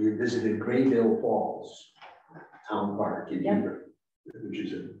we visited Grayville Falls Town Park in Hebron, which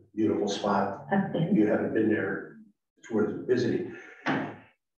is a beautiful spot. If you haven't been there, it's worth visiting.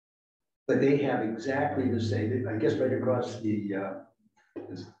 But they have exactly the same, I guess right across the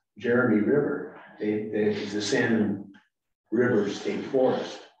Jeremy River, there's the Salmon River State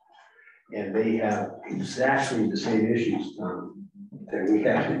Forest. And they have exactly the same issues that we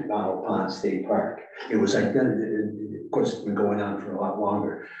have in Donald Pond State Park. It was like, of course, it's been going on for a lot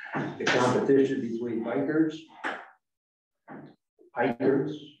longer. The competition between bikers,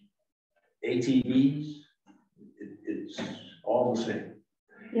 hikers, ATVs, it's all the same.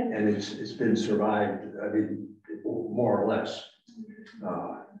 Yep. And it's been survived, I mean, more or less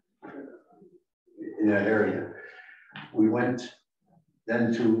in that area. We went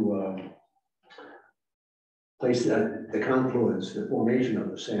then to place that the confluence, the formation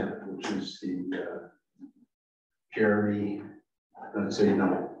of the Salmon, which is the Jeremy, let's say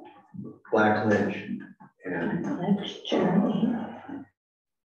no, Blackledge and Jeremy.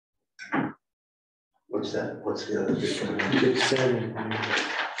 What's that? What's the other big one? Big Salmon.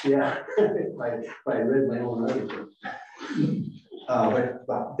 Yeah, if I read my own article.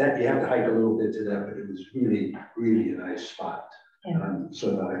 But that you have to hike a little bit to that, but it was really, really a nice spot. Yeah.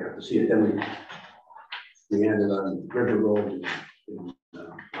 So I got to see it. Then we ended on River Road in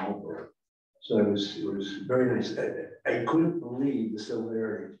Marlboro. So it was very nice. I couldn't believe the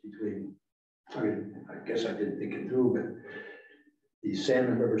similarities between, I mean, I guess I didn't think it through, but the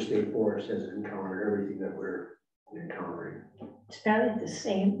Salmon River State Forest has encountered everything that we're encountering. It's probably the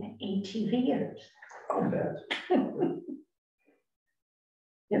same ATVers. I'll bet.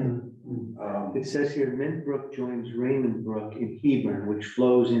 Yep. It says here, Mint Brook joins Raymond Brook in Hebron, which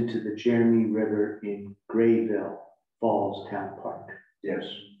flows into the Jeremy River in Grayville Falls Town Park. Yes.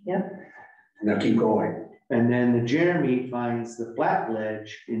 Yep. Now keep going. And then the Jeremy finds the Flatledge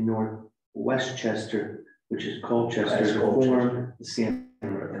in Northwestchester, which is Colchester, to form the Salmon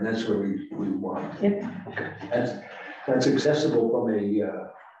River. And that's where we want. Yep. Okay. That's accessible from a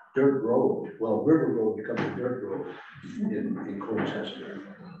dirt road. Well, River Road becomes a dirt road in Colchester.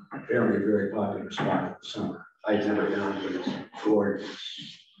 Apparently a very popular spot in the summer. I've never been on it, but it's gorgeous.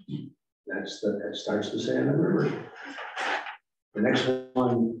 That starts the Salmon River. The next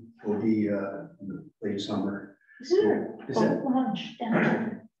one will be in the late summer. Is there a launch down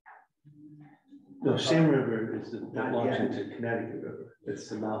there? No, Salmon River is the Not launch yet. into Connecticut River. It's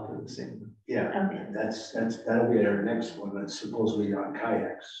the mouth of the Salmon. Yeah, Okay. that'll be our next one. That's supposedly on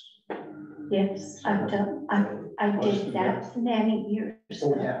kayaks. Yes, I did that many years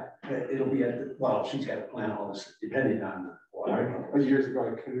Oh, ago. yeah, it'll be well, she's got to plan all this depending on the water. Years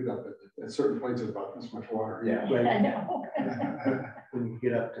ago, I canoed up at certain places about this much water. Yeah. Right. I know. When you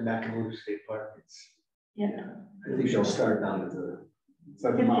get up to Macamoota State Park, it's. Yeah. I think she'll start down at the. It's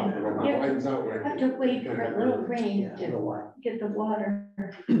at the mouth, it Yeah. widens out. I have to wait for a little rain Yeah, a little to while. get the water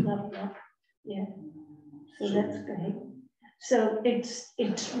level up. Yeah. So that's great. So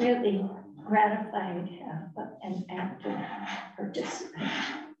it's really gratifying to have an active participant.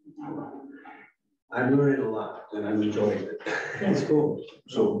 I'm learning a lot and I'm enjoying it. It's cool.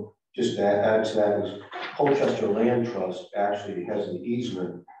 So just to add to that is Colchester Land Trust actually has an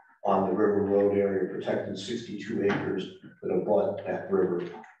easement on the River Road area protecting 62 acres that abut that river.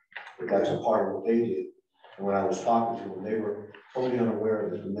 But that's a part of what they did. And when I was talking to them, they were totally unaware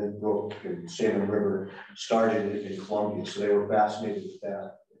that the Mint Brook and Salmon River started in Columbia. So they were fascinated with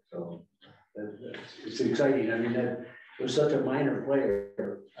that. So It's exciting. I mean, that was such a minor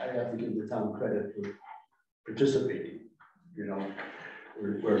player. I have to give the town credit for participating. You know,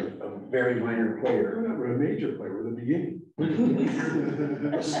 we're a very minor player. We're a major player, we're the beginning.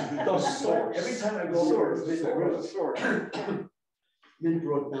 The source. Every time I go over, We're the source. Mint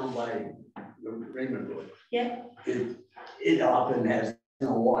Brook down by the Raymond Brook. Yeah. It often has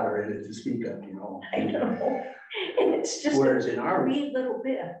no water in it to speak of, you know. I know. And it's just Whereas in our wee little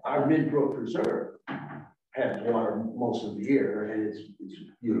bit. Mint Brook Preserve has water most of the year and it's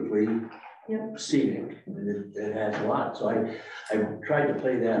beautifully scenic and it has a lot. So I tried to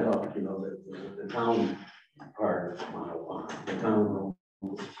play that up, you know, the town part of Mile Pond, the town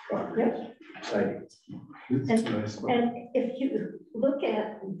part. Yep. Exciting. And if you look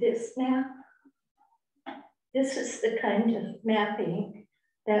at this map, this is the kind of mapping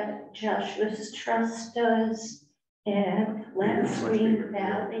that Joshua's Trust does and Last Green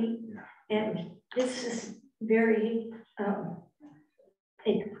Valley. And this is very, I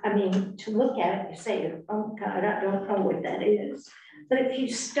mean, to look at it, you say, oh God, I don't know what that is. But if you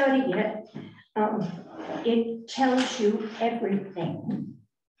study it, it tells you everything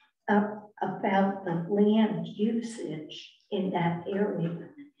about the land usage in that area.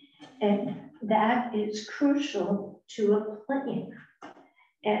 And that is crucial to a plan.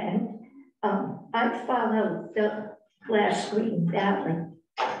 And I follow the Last Green Valley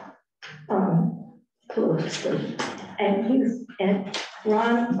closely, and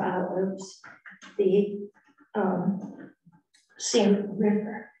Ron follows the San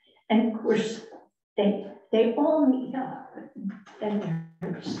River, and of course they all meet up, and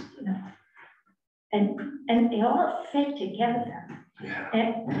there's, you know, and they all fit together. Yeah.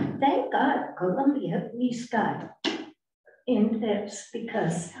 And thank God Columbia at least got in this,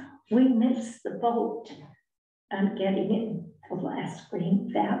 because we missed the boat on getting in the Last Green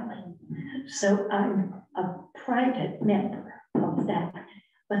Valley. So I'm a private member of that,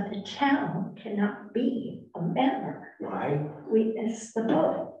 but the town cannot be a member. Why? We missed the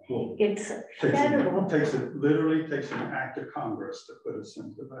boat. It's a federal. Literally takes an act of Congress to put us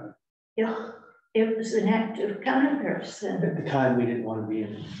into that. It was an act of Congress. At the time, we didn't want to be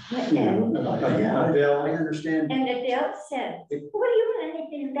in it. And Yeah, I understand, Adele said, what do you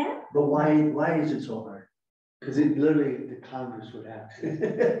want to do that? but why is it so hard? Because it literally, the Congress would have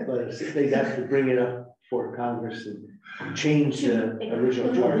to, but they'd have to bring it up for Congress and change the original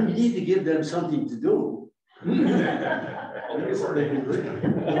Well, we charter. need to give them something to do. Why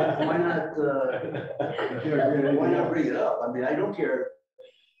not, why not bring it up? I mean, I don't care.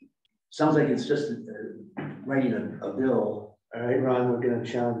 Sounds like it's just writing a bill. All right, Ron, we're gonna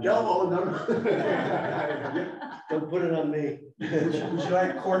challenge you. No. Don't put it on me. Would you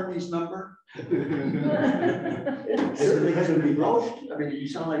like Courtney's number? It's gonna be both. I mean, you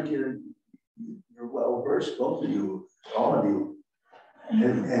sound like you're well versed, both of you, all of you.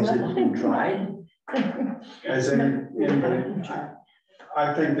 And has it been tried? As I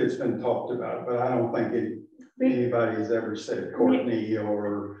think it's been talked about, but I don't think anybody's ever said Courtney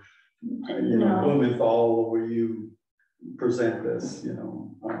or, you know, Blumenthal, will you present this, you know?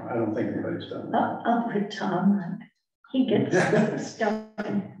 I don't think anybody's done that. I'll put Tom on. He gets stuff.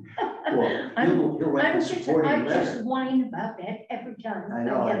 Well, he'll write the supporting I letter. just whine about that every time I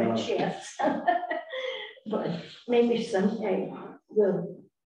know, I get I know. a chance. But maybe someday we'll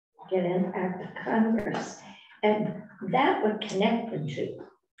get an act of Congress, and that would connect the two.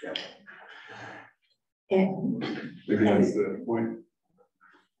 Yep. And Maybe that's the point.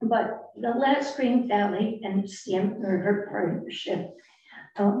 but the Last Green Valley and San River Partnership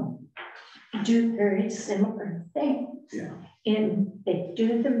do very similar things. Yeah. They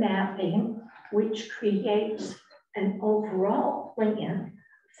do the mapping, which creates an overall plan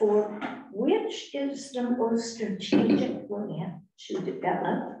for which is the most strategic land to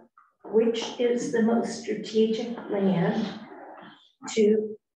develop, which is the most strategic land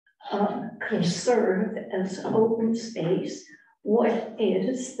to conserve as open space, what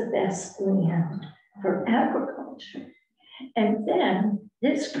is the best land for agriculture. And then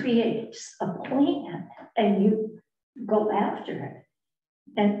this creates a plan, and you go after it.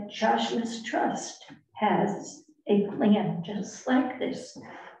 And Joshua's Trust has a plan just like this.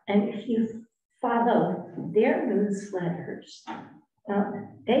 And if you follow their newsletters,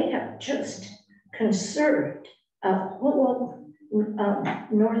 they have just conserved a whole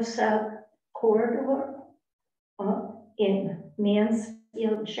north-south corridor in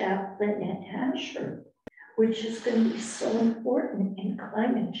Mansfield, Chaplin, and Asher, which is going to be so important in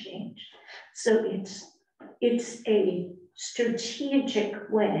climate change. So it's a strategic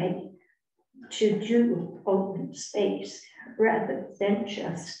way to do open space rather than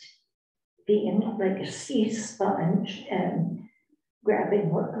just being like a sea sponge and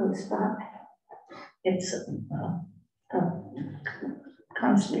grabbing what goes by. It's a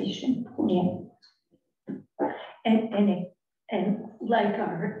conservation plan. And like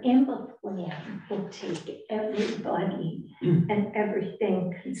our IMBA plan will take everybody and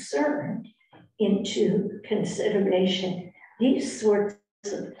everything concerned into consideration. These sorts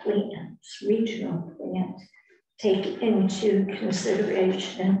of plans, regional plans, take into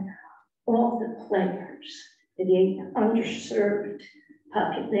consideration all the players, the underserved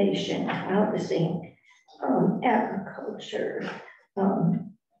population, housing, agriculture,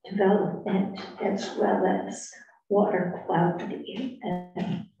 development, as well as water quality.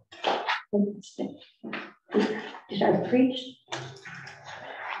 And did I preach?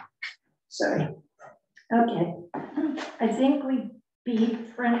 Sorry. Okay. I think we beat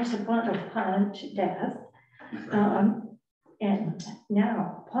Friends of Bonaparte to death. And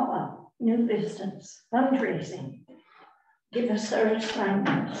now, Paul, new business, fundraising. Give us our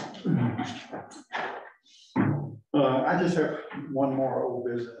assignments. I just have one more old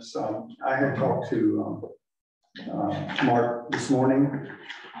business. I had talked to Mark this morning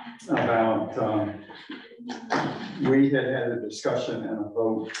about, we had a discussion and a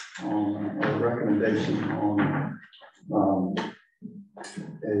vote on a recommendation on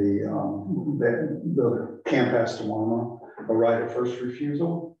the Camp Astamama, a right of first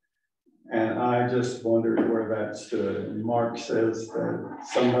refusal. And I just wondered where that stood. And Mark says that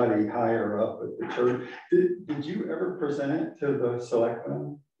somebody higher up at the church, did you ever present it to the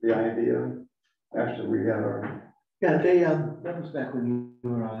selectmen, the idea, after we had our? Yeah, they, that was back when you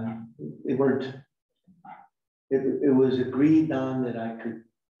were on. They weren't, it was agreed on that I could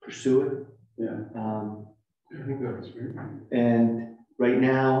pursue it. Yeah. I think that was weird. And right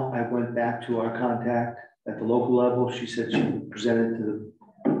now, I went back to our contact at the local level. She said she presented to the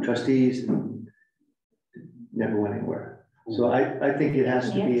trustees and never went anywhere. So I think it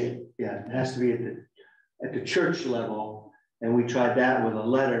has to be, yeah, it has to be at the church level. And we tried that with a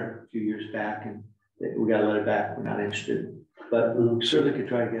letter a few years back, and we got a letter back. We're not interested, but we certainly could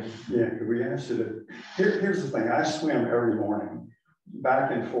try again. Yeah, could we ask you to, here's the thing, I swim every morning,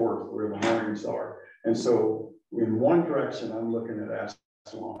 back and forth where the mornings are. And so in one direction, I'm looking at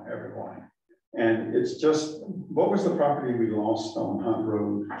Aswan every morning. And it's just, what was the property we lost on Hunt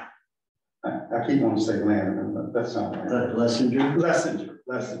Road? I keep wanting to say Landerman, but that's not right. Lessinger.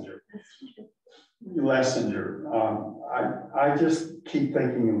 I just keep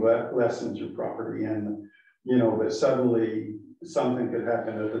thinking of that Lessinger property, and you know, that suddenly something could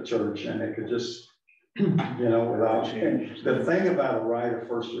happen at the church and it could just, you know, without change. The thing about a right of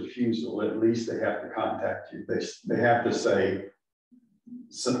first refusal, at least they have to contact you. They have to say,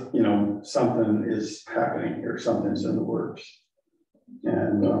 so, you know, something is happening here, something's in the works.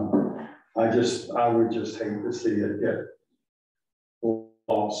 And I would just hate to see it get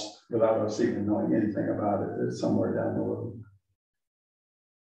lost without us even knowing anything about it. It's somewhere down the road.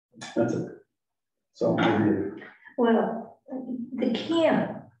 That's it. So maybe. Well, the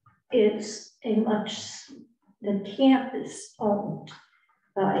camp is the camp is owned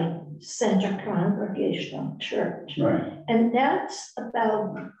by Center Congregational Church. Right. And that's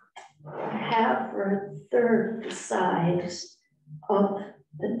about half or a third the size of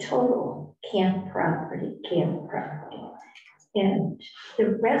the total camp property. And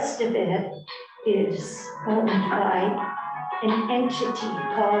the rest of it is owned by an entity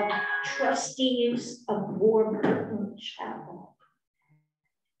called Trustees of Warburton Chapel.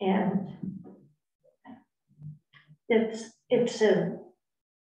 And it's a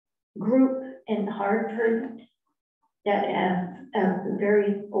group in Hartford that have a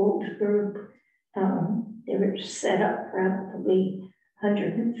very old group. They were set up probably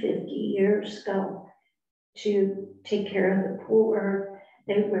 150 years ago to take care of the poor.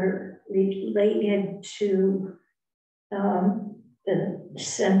 They were related to the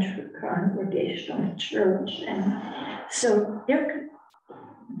Central Congregational Church. And so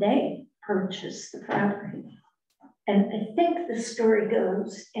they purchased the property. And I think the story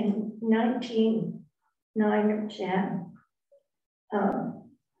goes in 1909 or 10,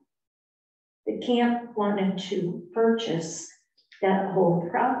 the camp wanted to purchase that whole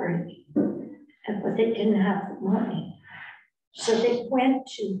property, but they didn't have the money. So they went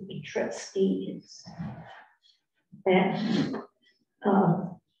to the trustees, and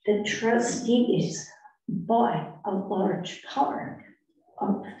the trustees bought a large part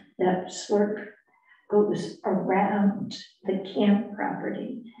of that sort of goes around the camp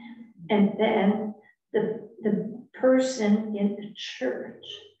property. And then the person in the church,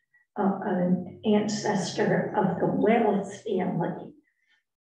 an ancestor of the Wells family,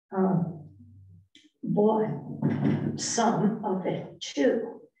 bought some of it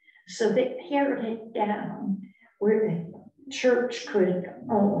too. So they pared it down where the church could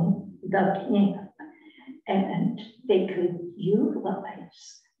own the camp and they could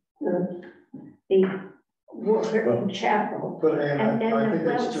utilize the Warburton Chapel. And then the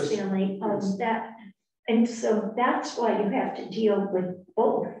Wells family owns that. And so that's why you have to deal with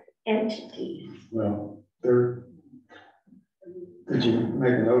both entities. Well, did you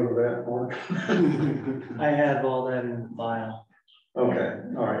make a note of that, Mark? I have all that in the file. Okay,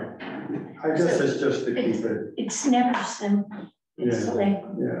 all right. I guess it's just to keep it. It's never simple. It's like,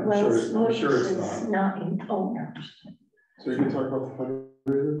 Yeah, well, I'm sure it's is not. not in owners. So you can talk about the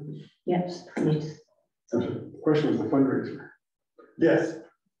fundraiser? Yes, please. The question was the fundraiser. Yes.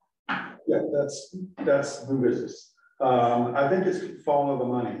 Yeah, that's the business. I think it's follow the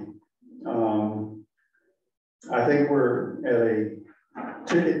money. I think we're at a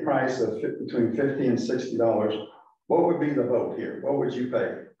ticket price of between $50 and $60. What would be the vote here? What would you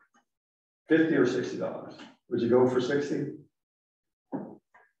pay? $50 or $60? Would you go for 60?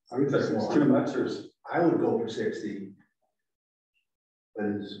 I would Is it too much or? I would go for 60. But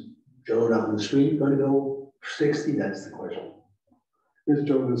is Joe down the street gonna go 60? That's the question. Is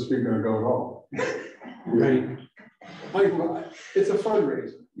Joe this week gonna go at all? Right. Like, it's a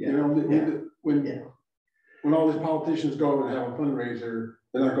fundraiser, you know, when all these politicians go and have a fundraiser,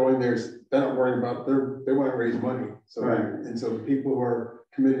 they're not going there, they're not worrying about, they want to raise money. So, Right. And so the people who are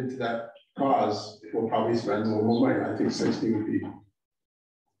committed to that cause will probably spend a little more money. I think 60 would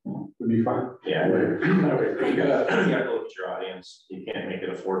be fine. Yeah, I would agree. You gotta look at your audience. You can't make it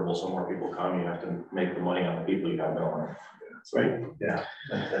affordable so more people come. You have to make the money on the people you have going. That's right. Yeah.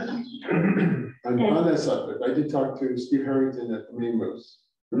 And on that subject, I did talk to Steve Harrington at the Maine Moose.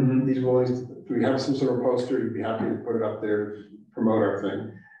 He's willing to, if we have some sort of poster, he'd be happy to put it up there, to promote our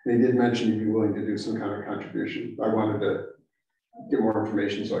thing. And he did mention he'd be willing to do some kind of contribution. I wanted to get more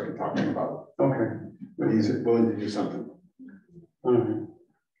information so I could talk to him about it. Okay. But he's willing to do something.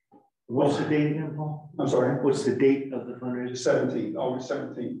 What's the date again, Paul? I'm sorry. What's the date of the fundraiser? 17th, August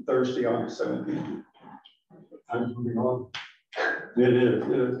 17th, Thursday, August 17th. I'm moving on. It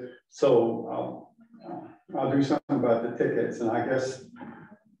is. So I'll do something about the tickets, and I guess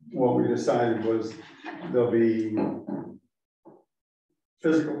what we decided was there'll be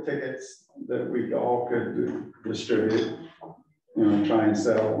physical tickets that we all could distribute, you know, try and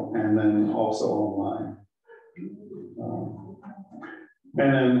sell, and then also online.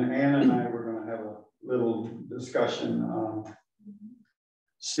 And then Ann and I were going to have a little discussion.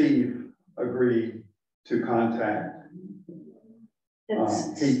 Steve agreed to contact.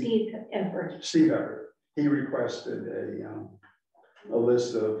 That's Steve Everett. Steve Everett. He requested a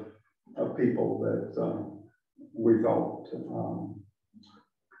list of people that we thought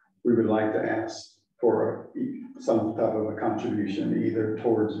we would like to ask for some type of a contribution, either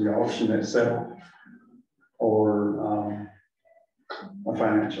towards the auction itself or a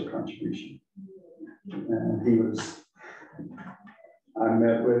financial contribution. And I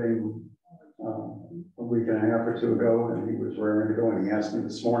met with him a week and a half or two ago, and he was raring to go, and he asked me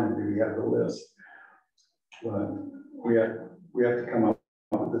this morning, do we have the list? But we have to come up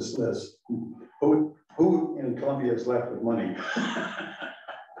with this list. Who in Columbia is left with money?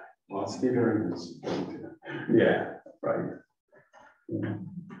 Well, Steve Harrington's. Yeah, right. Yeah.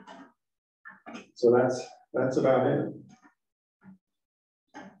 So that's about it.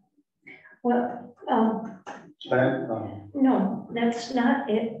 Well, no, that's not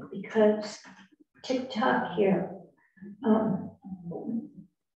it, because TikTok here,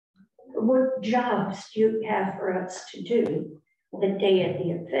 what jobs do you have for us to do the day of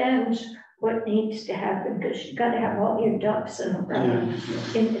the event? What needs to happen? Because you got to have all your ducks in a row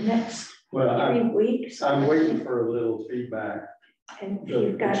in the next 3 weeks. I'm waiting for a little feedback. And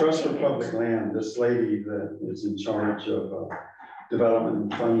The Trust for Public Land, this lady that is in charge of development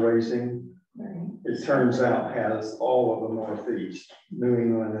and fundraising, it turns out has all of the Northeast, New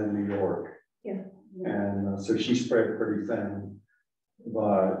England and New York. Yeah. And so she spread pretty thin,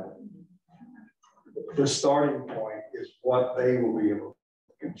 but the starting point is what they will be able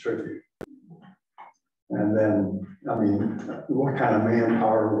to contribute. And then, I mean, what kind of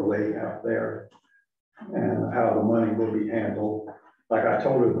manpower will they have there and how the money will be handled. Like I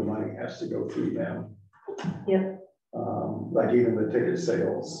told her, the money has to go through them. Yep. Like even the ticket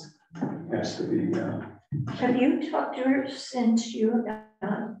sales has to be. Have you talked to her since you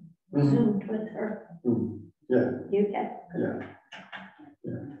Zoomed with her? Yeah. You have? Yeah.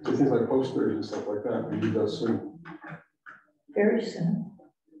 So things like posters and stuff like that, we do those soon. Very soon.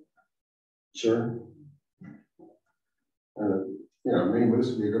 Sure. You know, Maine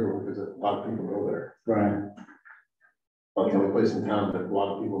Moose would be a good one because a lot of people go there. Right. About the only place in town that a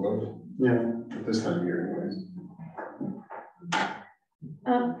lot of people go to. Yeah. At this time of year anyways.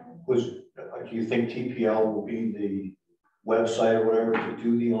 Do you think TPL will be the website or whatever to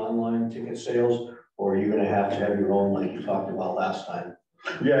do the online ticket sales? Or are you gonna have to have your own like you talked about last time?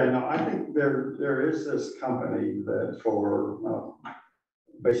 Yeah, no, I think there is this company that for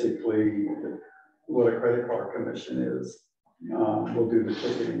basically what a credit card commission is, will do the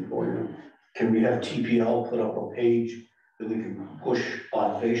ticketing for you. Can we have TPL put up a page that we can push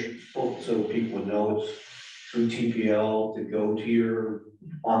on Facebook so people would know it's through TPL to go to your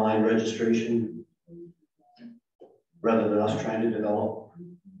online registration? Rather than us trying to develop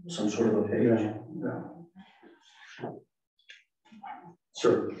some sort of a page? Yeah.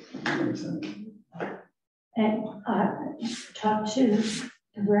 Sure, makes sense. And talk to the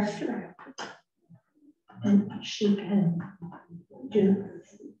director. and she can do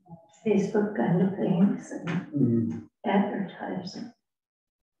Facebook kind of things and advertising.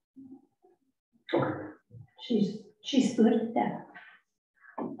 Okay. She's good at that.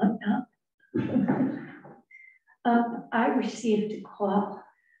 I'm not. I received a call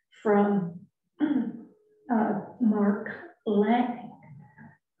from Mark Lang,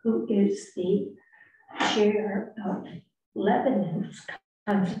 who is the chair of Lebanon's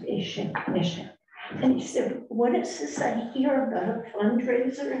Conservation Commission. And he said, what is this I hear about a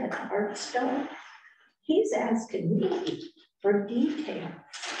fundraiser at Hearthstone? He's asking me for details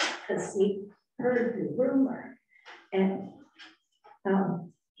because he heard the rumor. And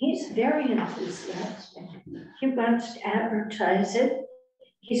he's very enthusiastic. He wants to advertise it.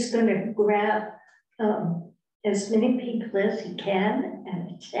 He's going to grab as many people as he can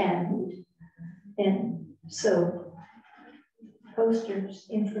and attend. And so posters,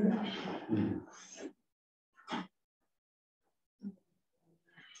 information.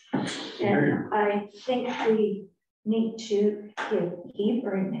 And I think we need to give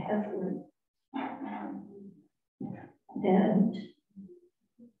Heber and Evelyn and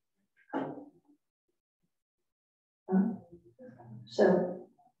so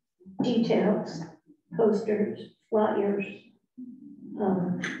details, posters, flyers,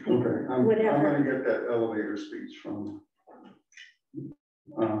 Okay, I'm whatever. gonna get that elevator speech from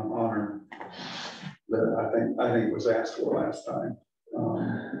Honor that I think was asked for last time,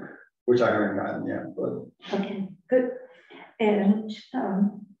 which I haven't gotten yet, but. Okay, good. And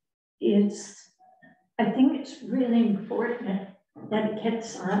I think it's really important that it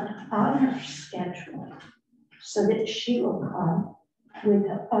gets on Honor's schedule so that she will come with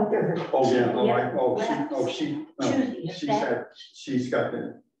the other. Oh, yeah, she said, she's got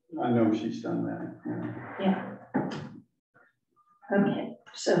the, I know she's done that, yeah. Yeah. Okay,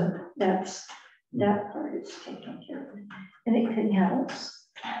 so that part is taken care of. Anything else?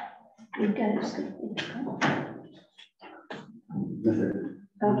 You guys can.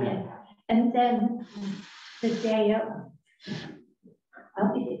 Okay, and then the day of,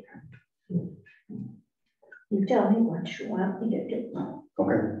 I'll be there. You tell me what you want me to do.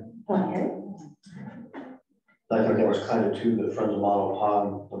 Okay. Okay. I think that was kind of too, the Friends of Montauk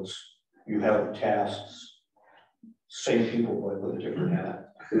Pond, once you have tasks, same people but with a different hat.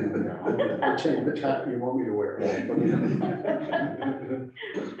 The hat you want me to wear.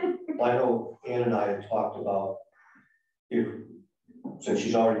 I know Ann and I had talked about, since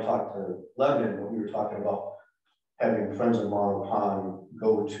she's already talked to Lebanon, but we were talking about having Friends of Montauk Pond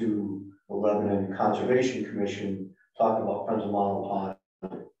go to the Lebanon Conservation Commission, talk about Friends of Montauk Pond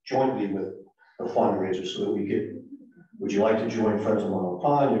jointly with the fundraiser so that we could, would you like to join Friends of Montauk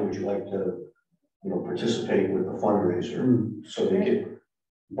Pond, or would you like to, participate with the fundraiser? So they get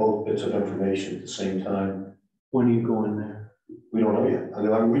both bits of information at the same time. When are you going there? We don't know yet. I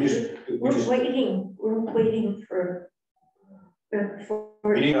mean, We're waiting for.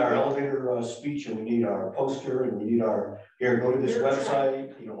 We need our elevator speech, and we need our poster, and we need our, here, go to this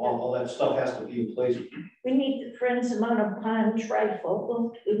website, all that stuff has to be in place. We need the Friends of Montauk Pond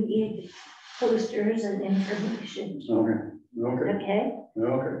trifocal. We need posters and information. Okay. Okay.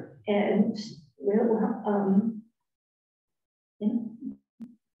 And we'll,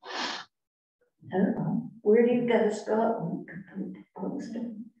 I don't know, where do you guys go? Poster.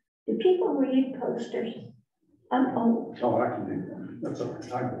 Do people read posters? I'm old. Oh, I can do that. That's all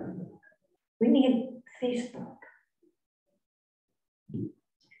right. I can. We need Facebook.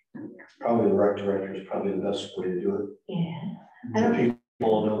 Probably the rec director is probably the best way to do it. Yeah. So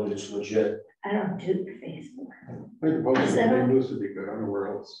people know that it's legit. I don't do Facebook. I think the post St. Louis would be good. I don't know where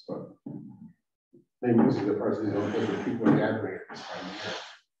else, but St. Louis is the person who does people are gathering at this time of year.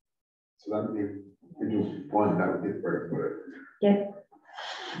 So that would be, if we do one, that would be very good. Yeah.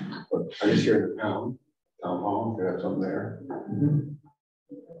 But I guess here in the town hall, we have something there.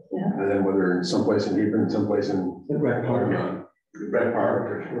 Yeah. And then whether in someplace in Hebron, someplace in The Red Park. Red Park,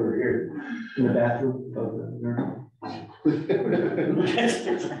 or sure here. In the bathroom of the nurse.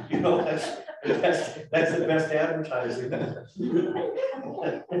 That's the best advertising.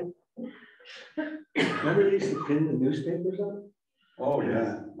 Remember they used to pin the newspapers on? Oh,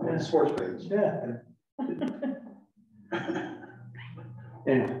 yeah. Sports page. Yeah.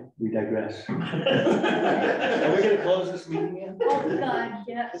 Anyway, we digress. Are we gonna close this meeting yet? Oh, God,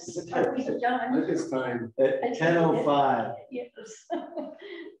 yes. Are we I done? think it's time. At 10:05. Yes.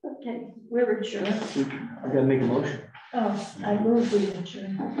 Okay, we're adjourned. We gotta make a motion. Oh, I move we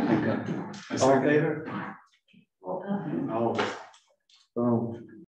adjourn. Okay. All in favor? All of us.